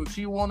her. If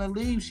she want to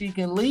leave, she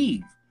can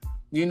leave.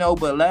 You know,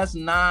 but let's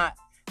not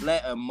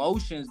let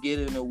emotions get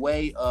in the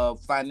way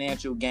of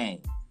financial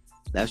gain.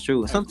 That's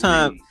true.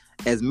 Sometimes,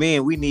 as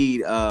men, we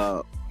need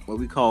what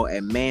we call a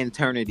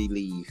maternity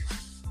leave.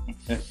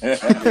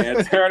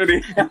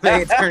 Maternity leave.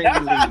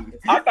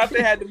 I thought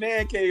they had the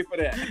man cave for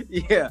that.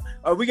 Yeah,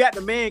 we got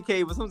the man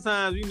cave, but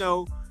sometimes, you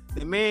know,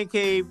 the man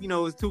cave, you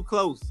know, is too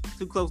close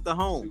to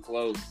home. Too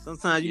close.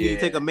 Sometimes you need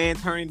to take a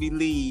maternity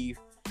leave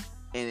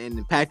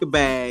and pack a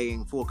bag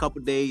and for a couple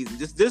of days, and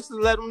just to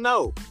let them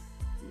know.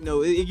 You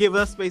know, it gives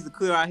us space to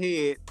clear our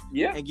head,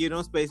 and give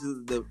them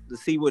spaces to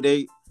see what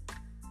they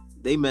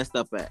messed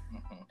up at.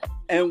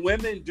 And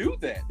women do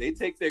that. They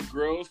take their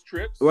girls'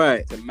 trips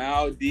to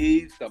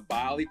Maldives, to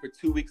Bali for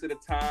 2 weeks at a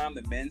time.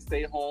 The men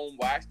stay home,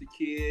 watch the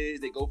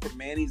kids. They go for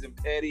manis and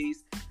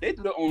petties. They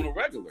do that on a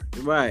regular.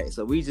 Right.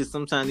 So we just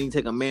sometimes need to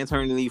take a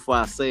maternity leave for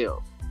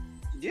ourselves.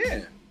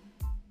 Yeah.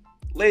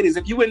 Ladies,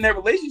 if you in that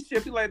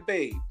relationship, you're like,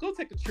 babe, go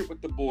take a trip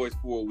with the boys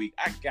for a week.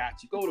 I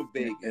got you. Go to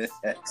Vegas.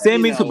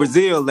 Send me to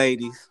Brazil,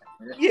 ladies.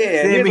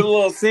 Yeah, send a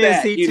little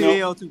stat,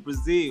 CTL to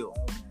Brazil.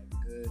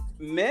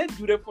 Men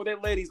do that for their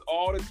ladies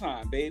all the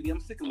time, baby. I'm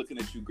sick of looking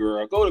at you,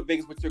 girl. Go to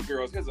Vegas with your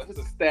girls. Here's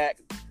a stack.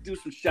 Do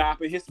some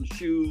shopping. Here's some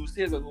shoes.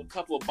 Here's a little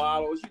couple of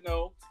bottles. You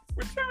know,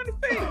 return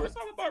the favor. It's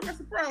all about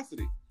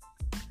reciprocity.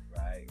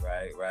 Right.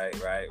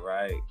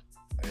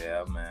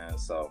 Yeah, man.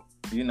 So,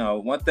 you know,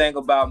 one thing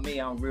about me,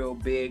 I'm real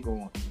big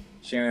on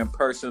sharing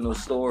personal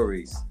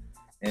stories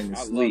in the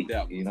suite.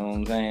 You know what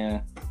I'm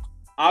saying?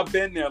 I've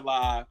been there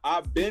live.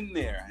 I've been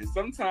there, and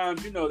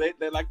sometimes, you know, they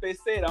like they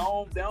said,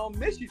 they don't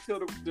miss you till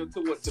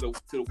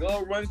the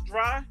well runs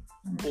dry,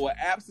 or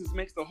absence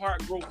makes the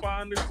heart grow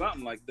fonder,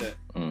 something like that.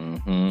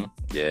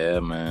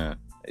 Yeah, man.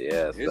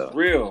 Yeah, it's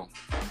real.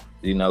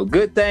 You know,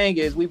 good thing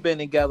is we've been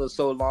together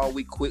so long.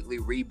 We quickly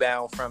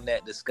rebound from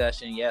that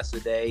discussion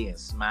yesterday and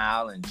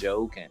smile and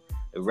joke, and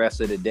the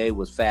rest of the day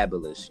was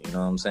fabulous. You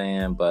know what I'm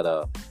saying?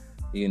 But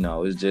you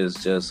know, it's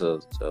just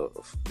a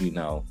you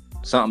know,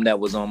 something that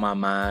was on my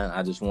mind.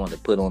 I just wanted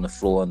to put on the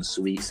floor in the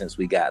suite since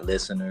we got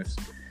listeners,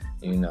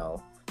 you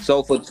know.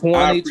 So for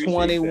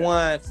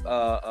 2021,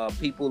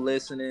 people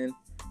listening,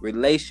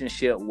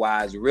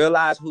 relationship-wise,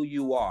 realize who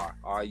you are.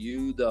 Are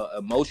you the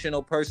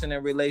emotional person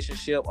in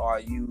relationship? Or are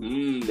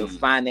you the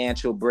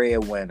financial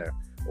breadwinner?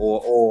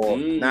 Or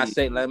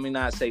let me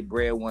not say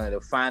breadwinner,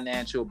 the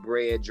financial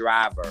bread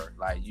driver.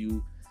 Like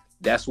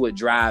that's what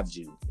drives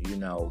you, you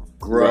know,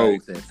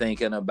 growth and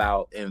thinking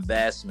about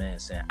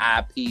investments and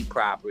IP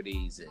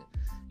properties and,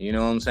 you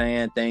know what I'm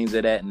saying, things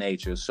of that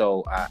nature.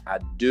 So I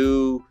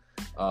do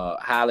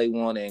highly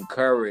want to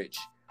encourage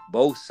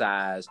both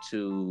sides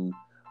to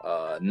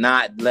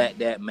not let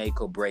that make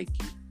or break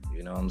you.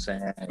 You know what I'm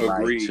saying?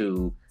 Agreed. Like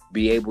to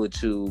be able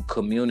to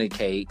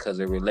communicate, because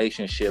a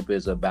relationship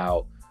is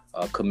about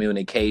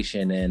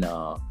communication and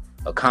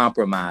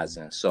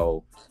compromising.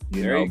 So,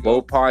 you know,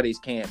 both parties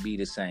can't be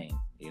the same.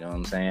 You know what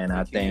I'm saying?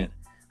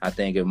 I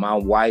think if my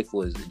wife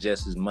was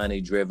just as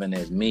money driven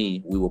as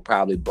me, we would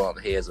probably bump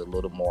heads a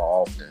little more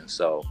often.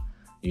 So,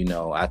 you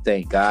know, I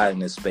thank God in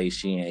the space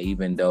she in,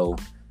 even though,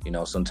 you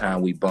know,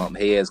 sometimes we bump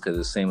heads because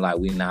it seems like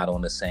we're not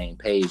on the same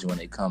page when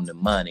it comes to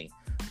money.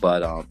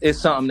 But it's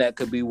something that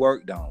could be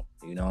worked on.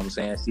 You know what I'm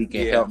saying? She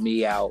can help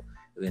me out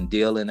in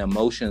dealing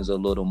emotions a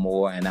little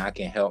more, and I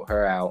can help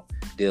her out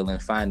dealing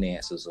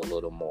finances a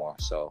little more.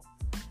 So,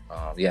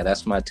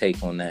 that's my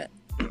take on that.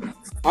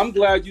 I'm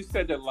glad you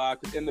said that, live,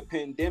 because in the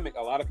pandemic,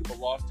 a lot of people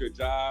lost their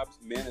jobs,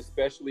 men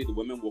especially. The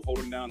women were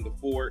holding down the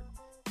fort,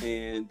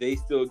 and they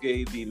still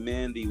gave the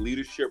men the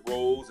leadership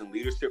roles and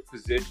leadership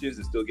positions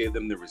and still gave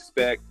them the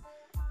respect.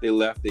 They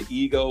left the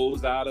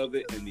egos out of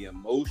it and the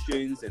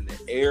emotions and the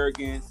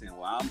arrogance. And,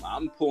 well,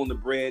 I'm pulling the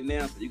bread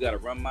now, so you got to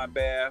run my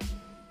bath.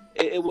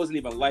 It wasn't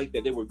even like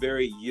that. They were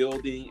very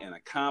yielding and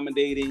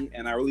accommodating,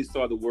 and I really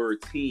saw the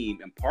word team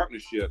and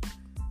partnership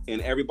in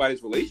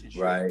everybody's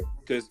relationship, right?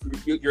 Because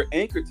you're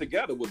anchored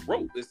together with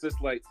rope. It's just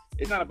like,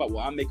 it's not about,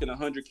 well, I'm making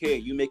 $100K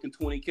and you making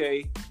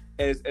 $20K.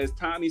 As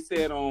Tommy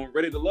said on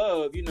Ready to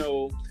Love, you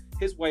know,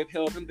 his wife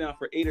held him down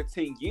for 8 or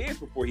 10 years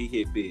before he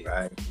hit big,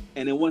 right?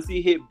 And then once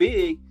he hit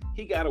big,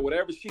 he got her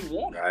whatever she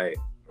wanted,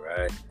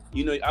 right.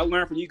 You know, I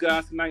learned from you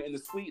guys tonight in the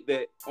suite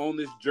that on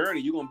this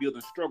journey, you're gonna be on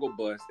the struggle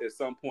bus at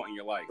some point in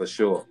your life, for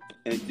sure.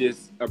 And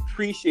just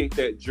appreciate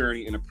that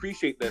journey and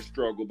appreciate that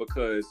struggle,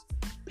 because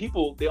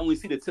people, they only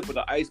see the tip of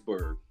the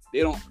iceberg.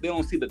 They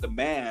don't see the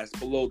mass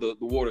below the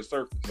water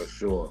surface. For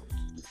sure.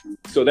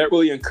 So that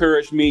really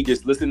encouraged me,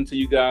 just listening to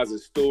you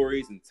guys'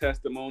 stories and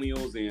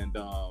testimonials, and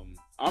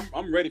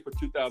I'm ready for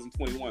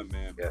 2021,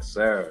 man. Yes,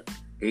 sir.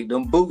 Keep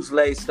them boots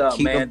laced up,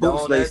 man. Keep them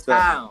boots laced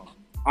up.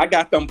 I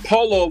got them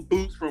polo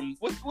boots from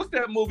what's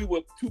that movie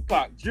with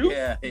Tupac? Juice?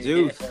 Yeah,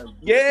 Juice.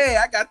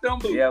 Yeah, I got them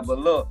boots. Yeah, but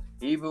look,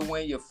 even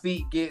when your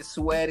feet get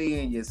sweaty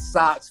and your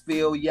socks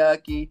feel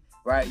yucky,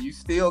 right? You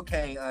still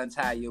can't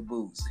untie your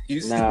boots. You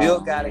still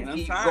gotta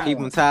keep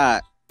them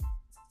tied.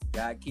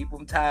 Gotta keep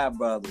them tied,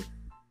 brother.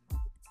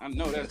 I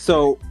know that.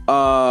 So,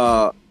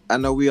 I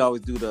know we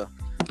always do the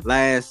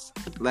last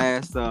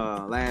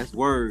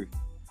word.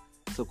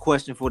 So,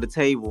 question for the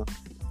table: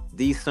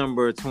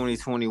 December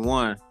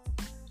 2021.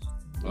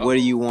 What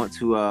do you want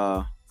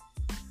to?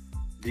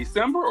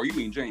 December, or you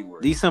mean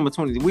January? December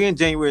 20. We in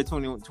January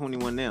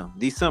 2021 now.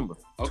 December.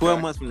 Okay.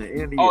 12 months from the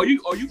end of the year.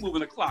 You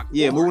moving the clock?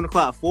 Yeah, forward. moving the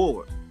clock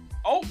forward.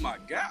 Oh my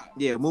God.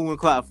 Yeah, moving the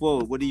clock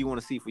forward. What do you want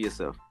to see for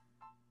yourself?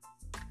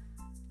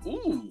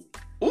 Ooh,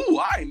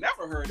 I ain't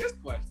never heard this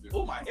question.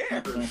 Oh, my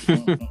hair hurts.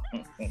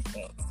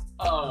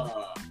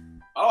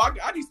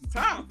 I need some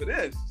time for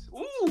this.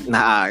 Ooh.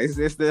 Nah, it's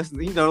this,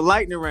 the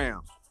lightning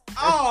round.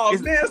 Oh,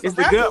 it's man,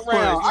 the gut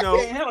punch. I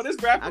can't handle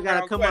this rapid I gotta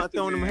round come out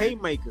throwing them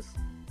haymakers.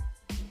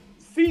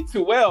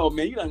 C2L,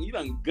 man, you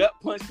done gut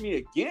punched me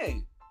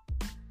again.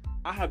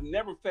 I have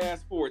never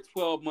fast forward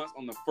 12 months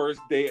on the first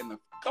day and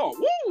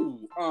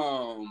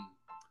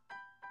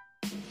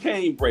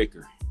chain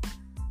breaker.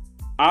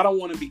 I don't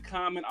want to be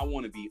common. I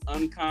want to be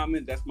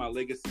uncommon. That's my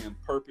legacy and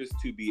purpose,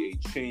 to be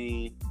a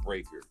chain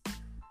breaker.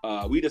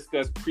 We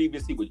discussed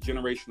previously with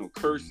generational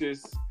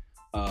curses,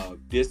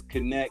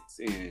 disconnects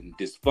and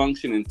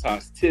dysfunction and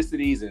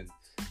toxicities, and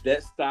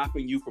that's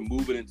stopping you from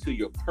moving into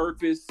your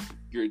purpose,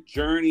 your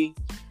journey.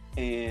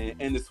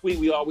 And the sweet,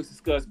 we always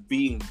discuss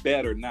being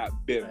better,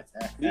 not bitter.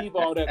 Leave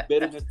all that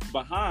bitterness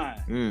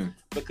behind,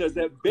 because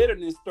that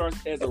bitterness starts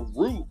as a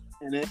root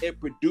and then it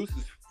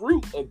produces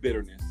fruit of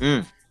bitterness.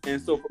 And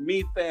so for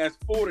me, fast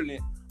forwarding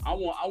it, I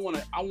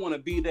want to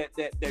be that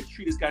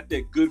tree that's got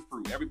that good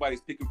fruit. Everybody's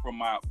picking from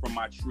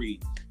my tree,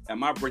 and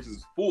my branches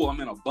is full.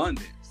 I'm in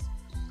abundance.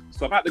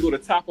 So if I have to go to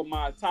top of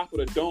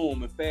the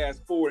dome and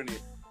fast forwarding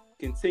it,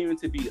 continuing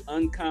to be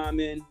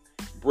uncommon,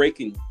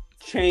 breaking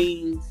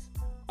chains.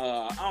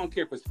 I don't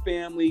care if it's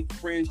family,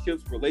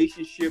 friendships,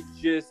 relationships,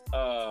 just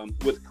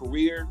with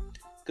career,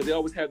 because they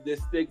always have this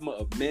stigma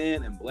of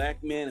men and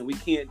black men, and we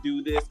can't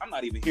do this. I'm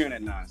not even hearing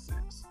that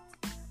nonsense.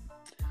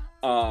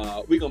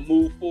 We're going to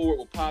move forward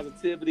with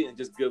positivity and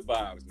just good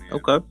vibes, man.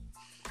 Okay.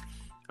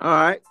 All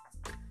right.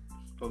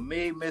 For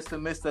me,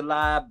 Mr.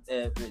 Live,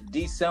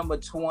 December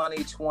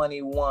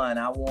 2021,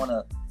 I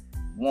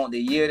want the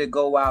year to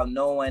go out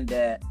knowing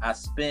that I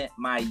spent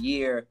my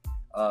year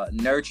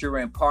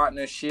nurturing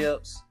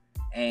partnerships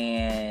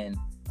and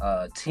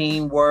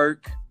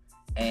teamwork,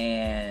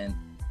 and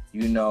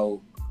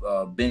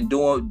been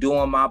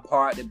doing my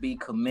part to be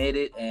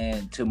committed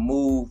and to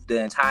move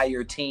the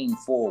entire team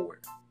forward.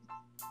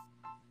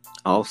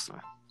 Awesome.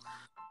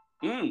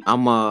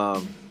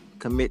 I'm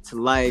commit to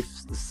life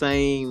the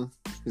same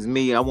as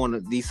me. I want to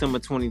December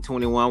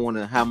 2021. I want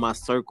to have my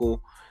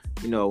circle,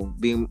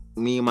 being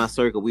me and my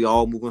circle. We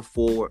all moving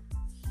forward.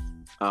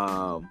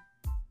 I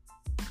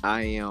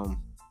am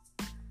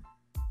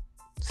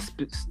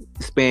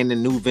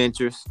expanding new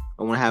ventures.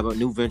 I want to have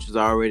new ventures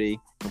already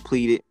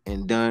completed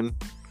and done,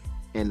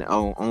 and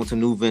on to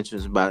new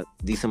ventures by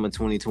December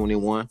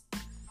 2021.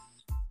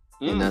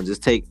 And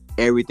just take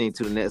everything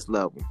to the next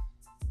level.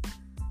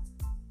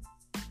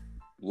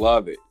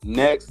 Love it.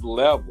 Next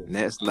level.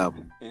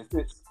 And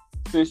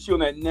since you're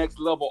on that next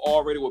level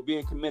already with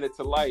being committed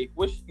to life,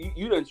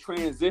 you done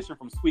transition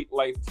from sweet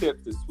life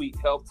tips to sweet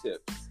health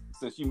tips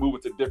since you move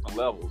into different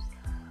levels.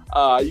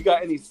 You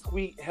got any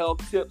sweet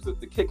health tips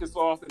to kick us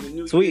off in the new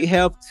year? Sweet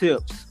health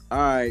tips. All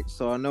right.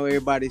 So I know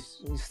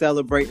everybody's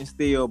celebrating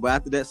still, but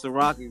after that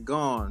Ciroc is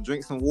gone,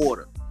 drink some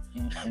water.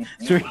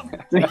 drink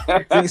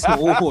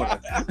some water.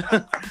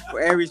 For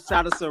every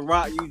shot of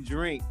Ciroc you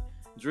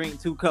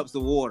drink 2 cups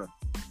of water.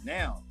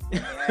 Now,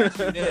 let me ask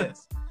you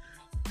this.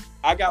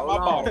 I got my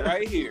bottle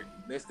right here.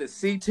 Mr.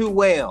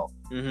 C2L.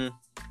 Mm-hmm.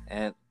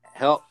 And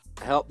help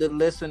the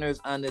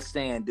listeners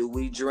understand. Do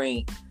we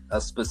drink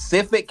a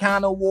specific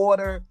kind of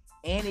water,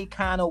 any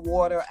kind of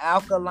water,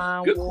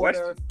 alkaline Good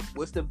water? question.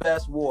 What's the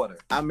best water?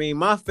 I mean,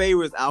 my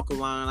favorite is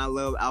alkaline. I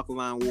love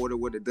alkaline water,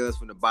 what it does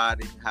for the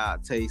body, how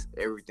it tastes,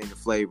 everything, the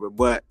flavor.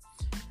 But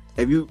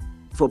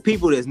for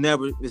people that's not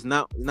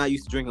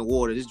used to drinking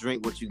water, just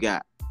drink what you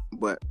got.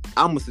 But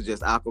I'm gonna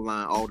suggest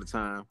alkaline all the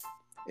time.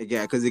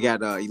 Because it got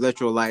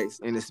electrolytes,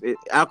 and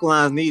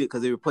alkaline's needed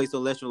because they replace the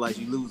electrolytes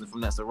you losing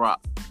from that Ciroc.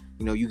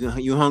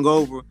 You hung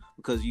over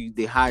because you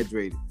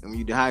dehydrated, and when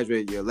you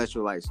dehydrate, your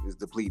electrolytes is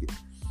depleted.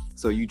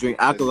 So you drink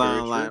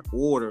alkaline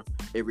water,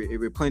 it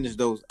replenishes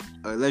those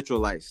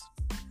electrolytes.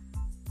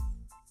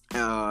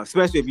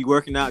 Especially if you're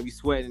working out, you're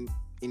sweating,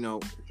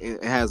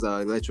 it has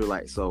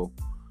electrolytes. So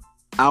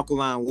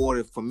alkaline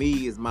water for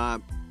me is my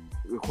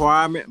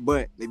requirement.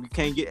 But if you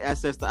can't get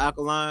access to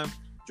alkaline,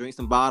 drink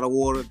some bottled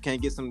water.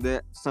 Can't get some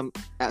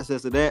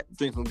access to that,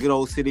 drink some good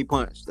old City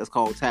Punch. That's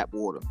called tap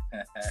water.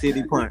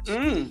 City Punch.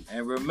 And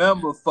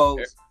remember,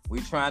 folks,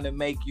 we trying to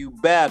make you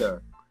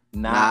better,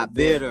 not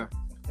bitter.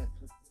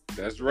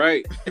 That's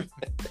right.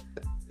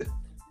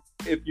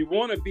 If you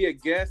want to be a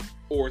guest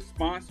or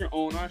sponsor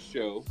on our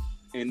show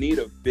in need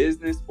of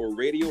business or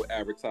radio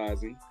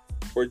advertising,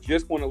 or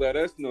just want to let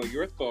us know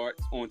your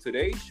thoughts on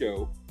today's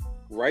show,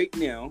 right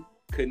now,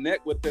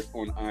 connect with us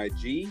on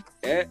IG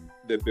at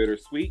The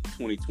Bittersweet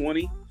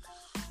 2020.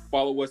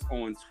 Follow us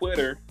on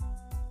Twitter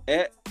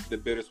at The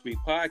Bittersweet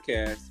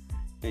Podcast.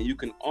 And you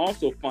can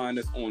also find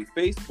us on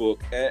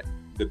Facebook at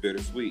The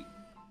Bittersweet.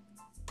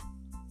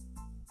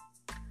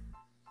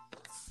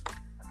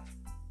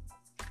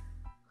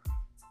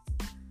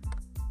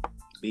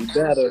 Be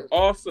better.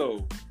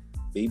 Also,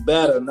 be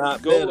better,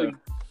 not bitter.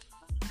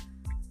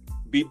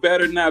 Be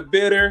better, not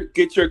bitter.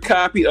 Get your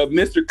copy of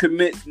Mr.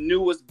 Commit's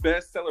newest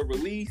bestseller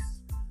release,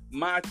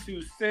 My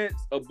 2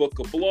 Cents, a book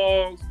of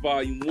blogs,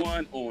 volume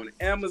 1 on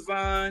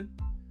Amazon.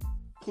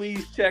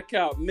 Please check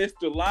out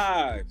Mr.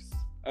 Lives.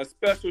 A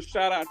special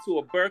shout out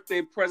to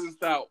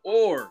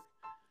birthdaypresents.org,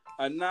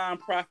 a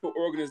nonprofit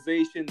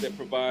organization that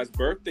provides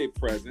birthday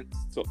presents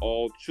to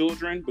all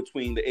children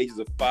between the ages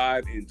of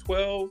 5 and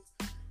 12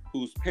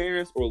 whose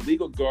parents or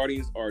legal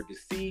guardians are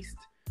deceased.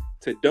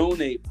 To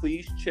donate,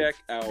 please check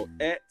out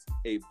at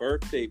A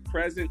Birthday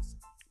Presents,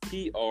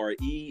 PRESENCE,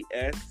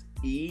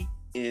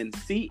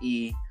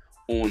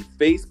 on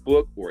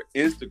Facebook or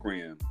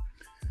Instagram.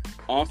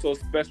 Also,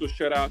 special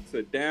shout out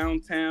to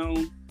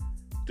Downtown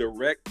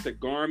Direct to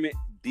Garment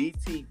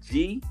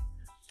DTG,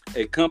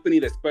 a company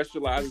that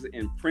specializes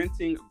in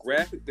printing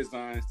graphic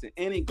designs to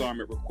any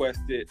garment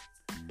requested.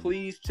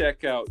 Please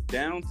check out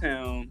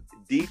Downtown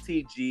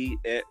DTG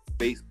at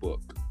Facebook.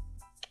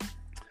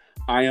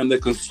 I am the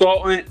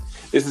consultant.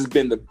 This has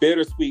been the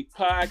Bittersweet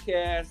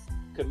Podcast.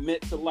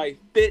 Commit to Life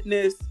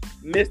Fitness.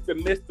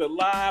 Mr.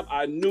 Live,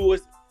 our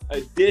newest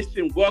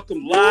edition.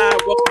 Welcome live.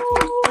 Welcome to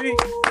the street.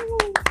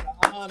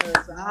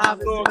 I'm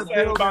so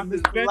excited about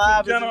this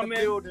venture,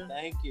 gentlemen.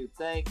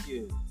 Thank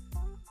you.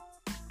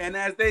 And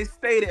as they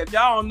stated, if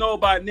y'all don't know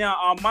by now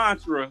our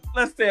mantra,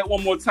 let's say it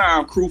one more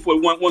time, crew, for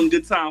one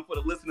good time for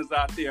the listeners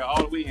out there,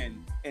 all the way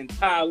in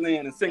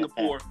Thailand and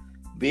Singapore.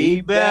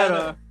 Be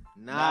better,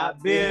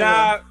 not bitter.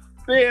 Not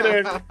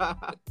bitter.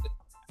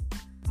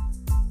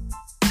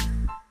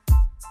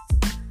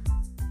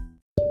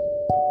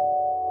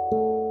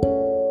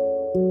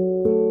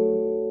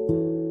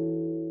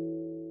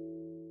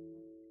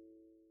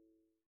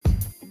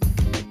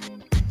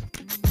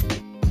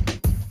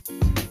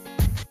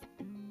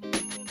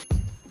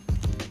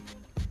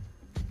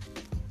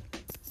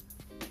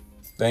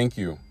 Thank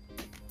you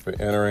for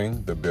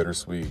entering the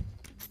Bittersweet,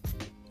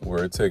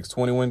 where it takes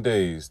 21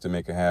 days to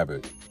make a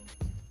habit,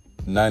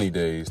 90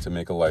 days to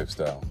make a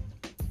lifestyle.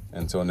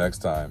 Until next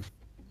time,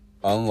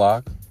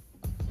 unlock,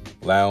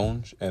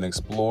 lounge, and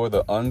explore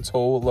the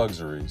untold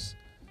luxuries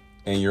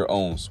in your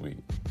own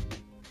suite.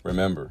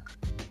 Remember,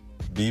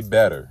 be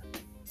better,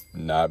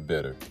 not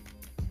bitter.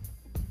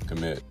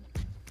 Commit.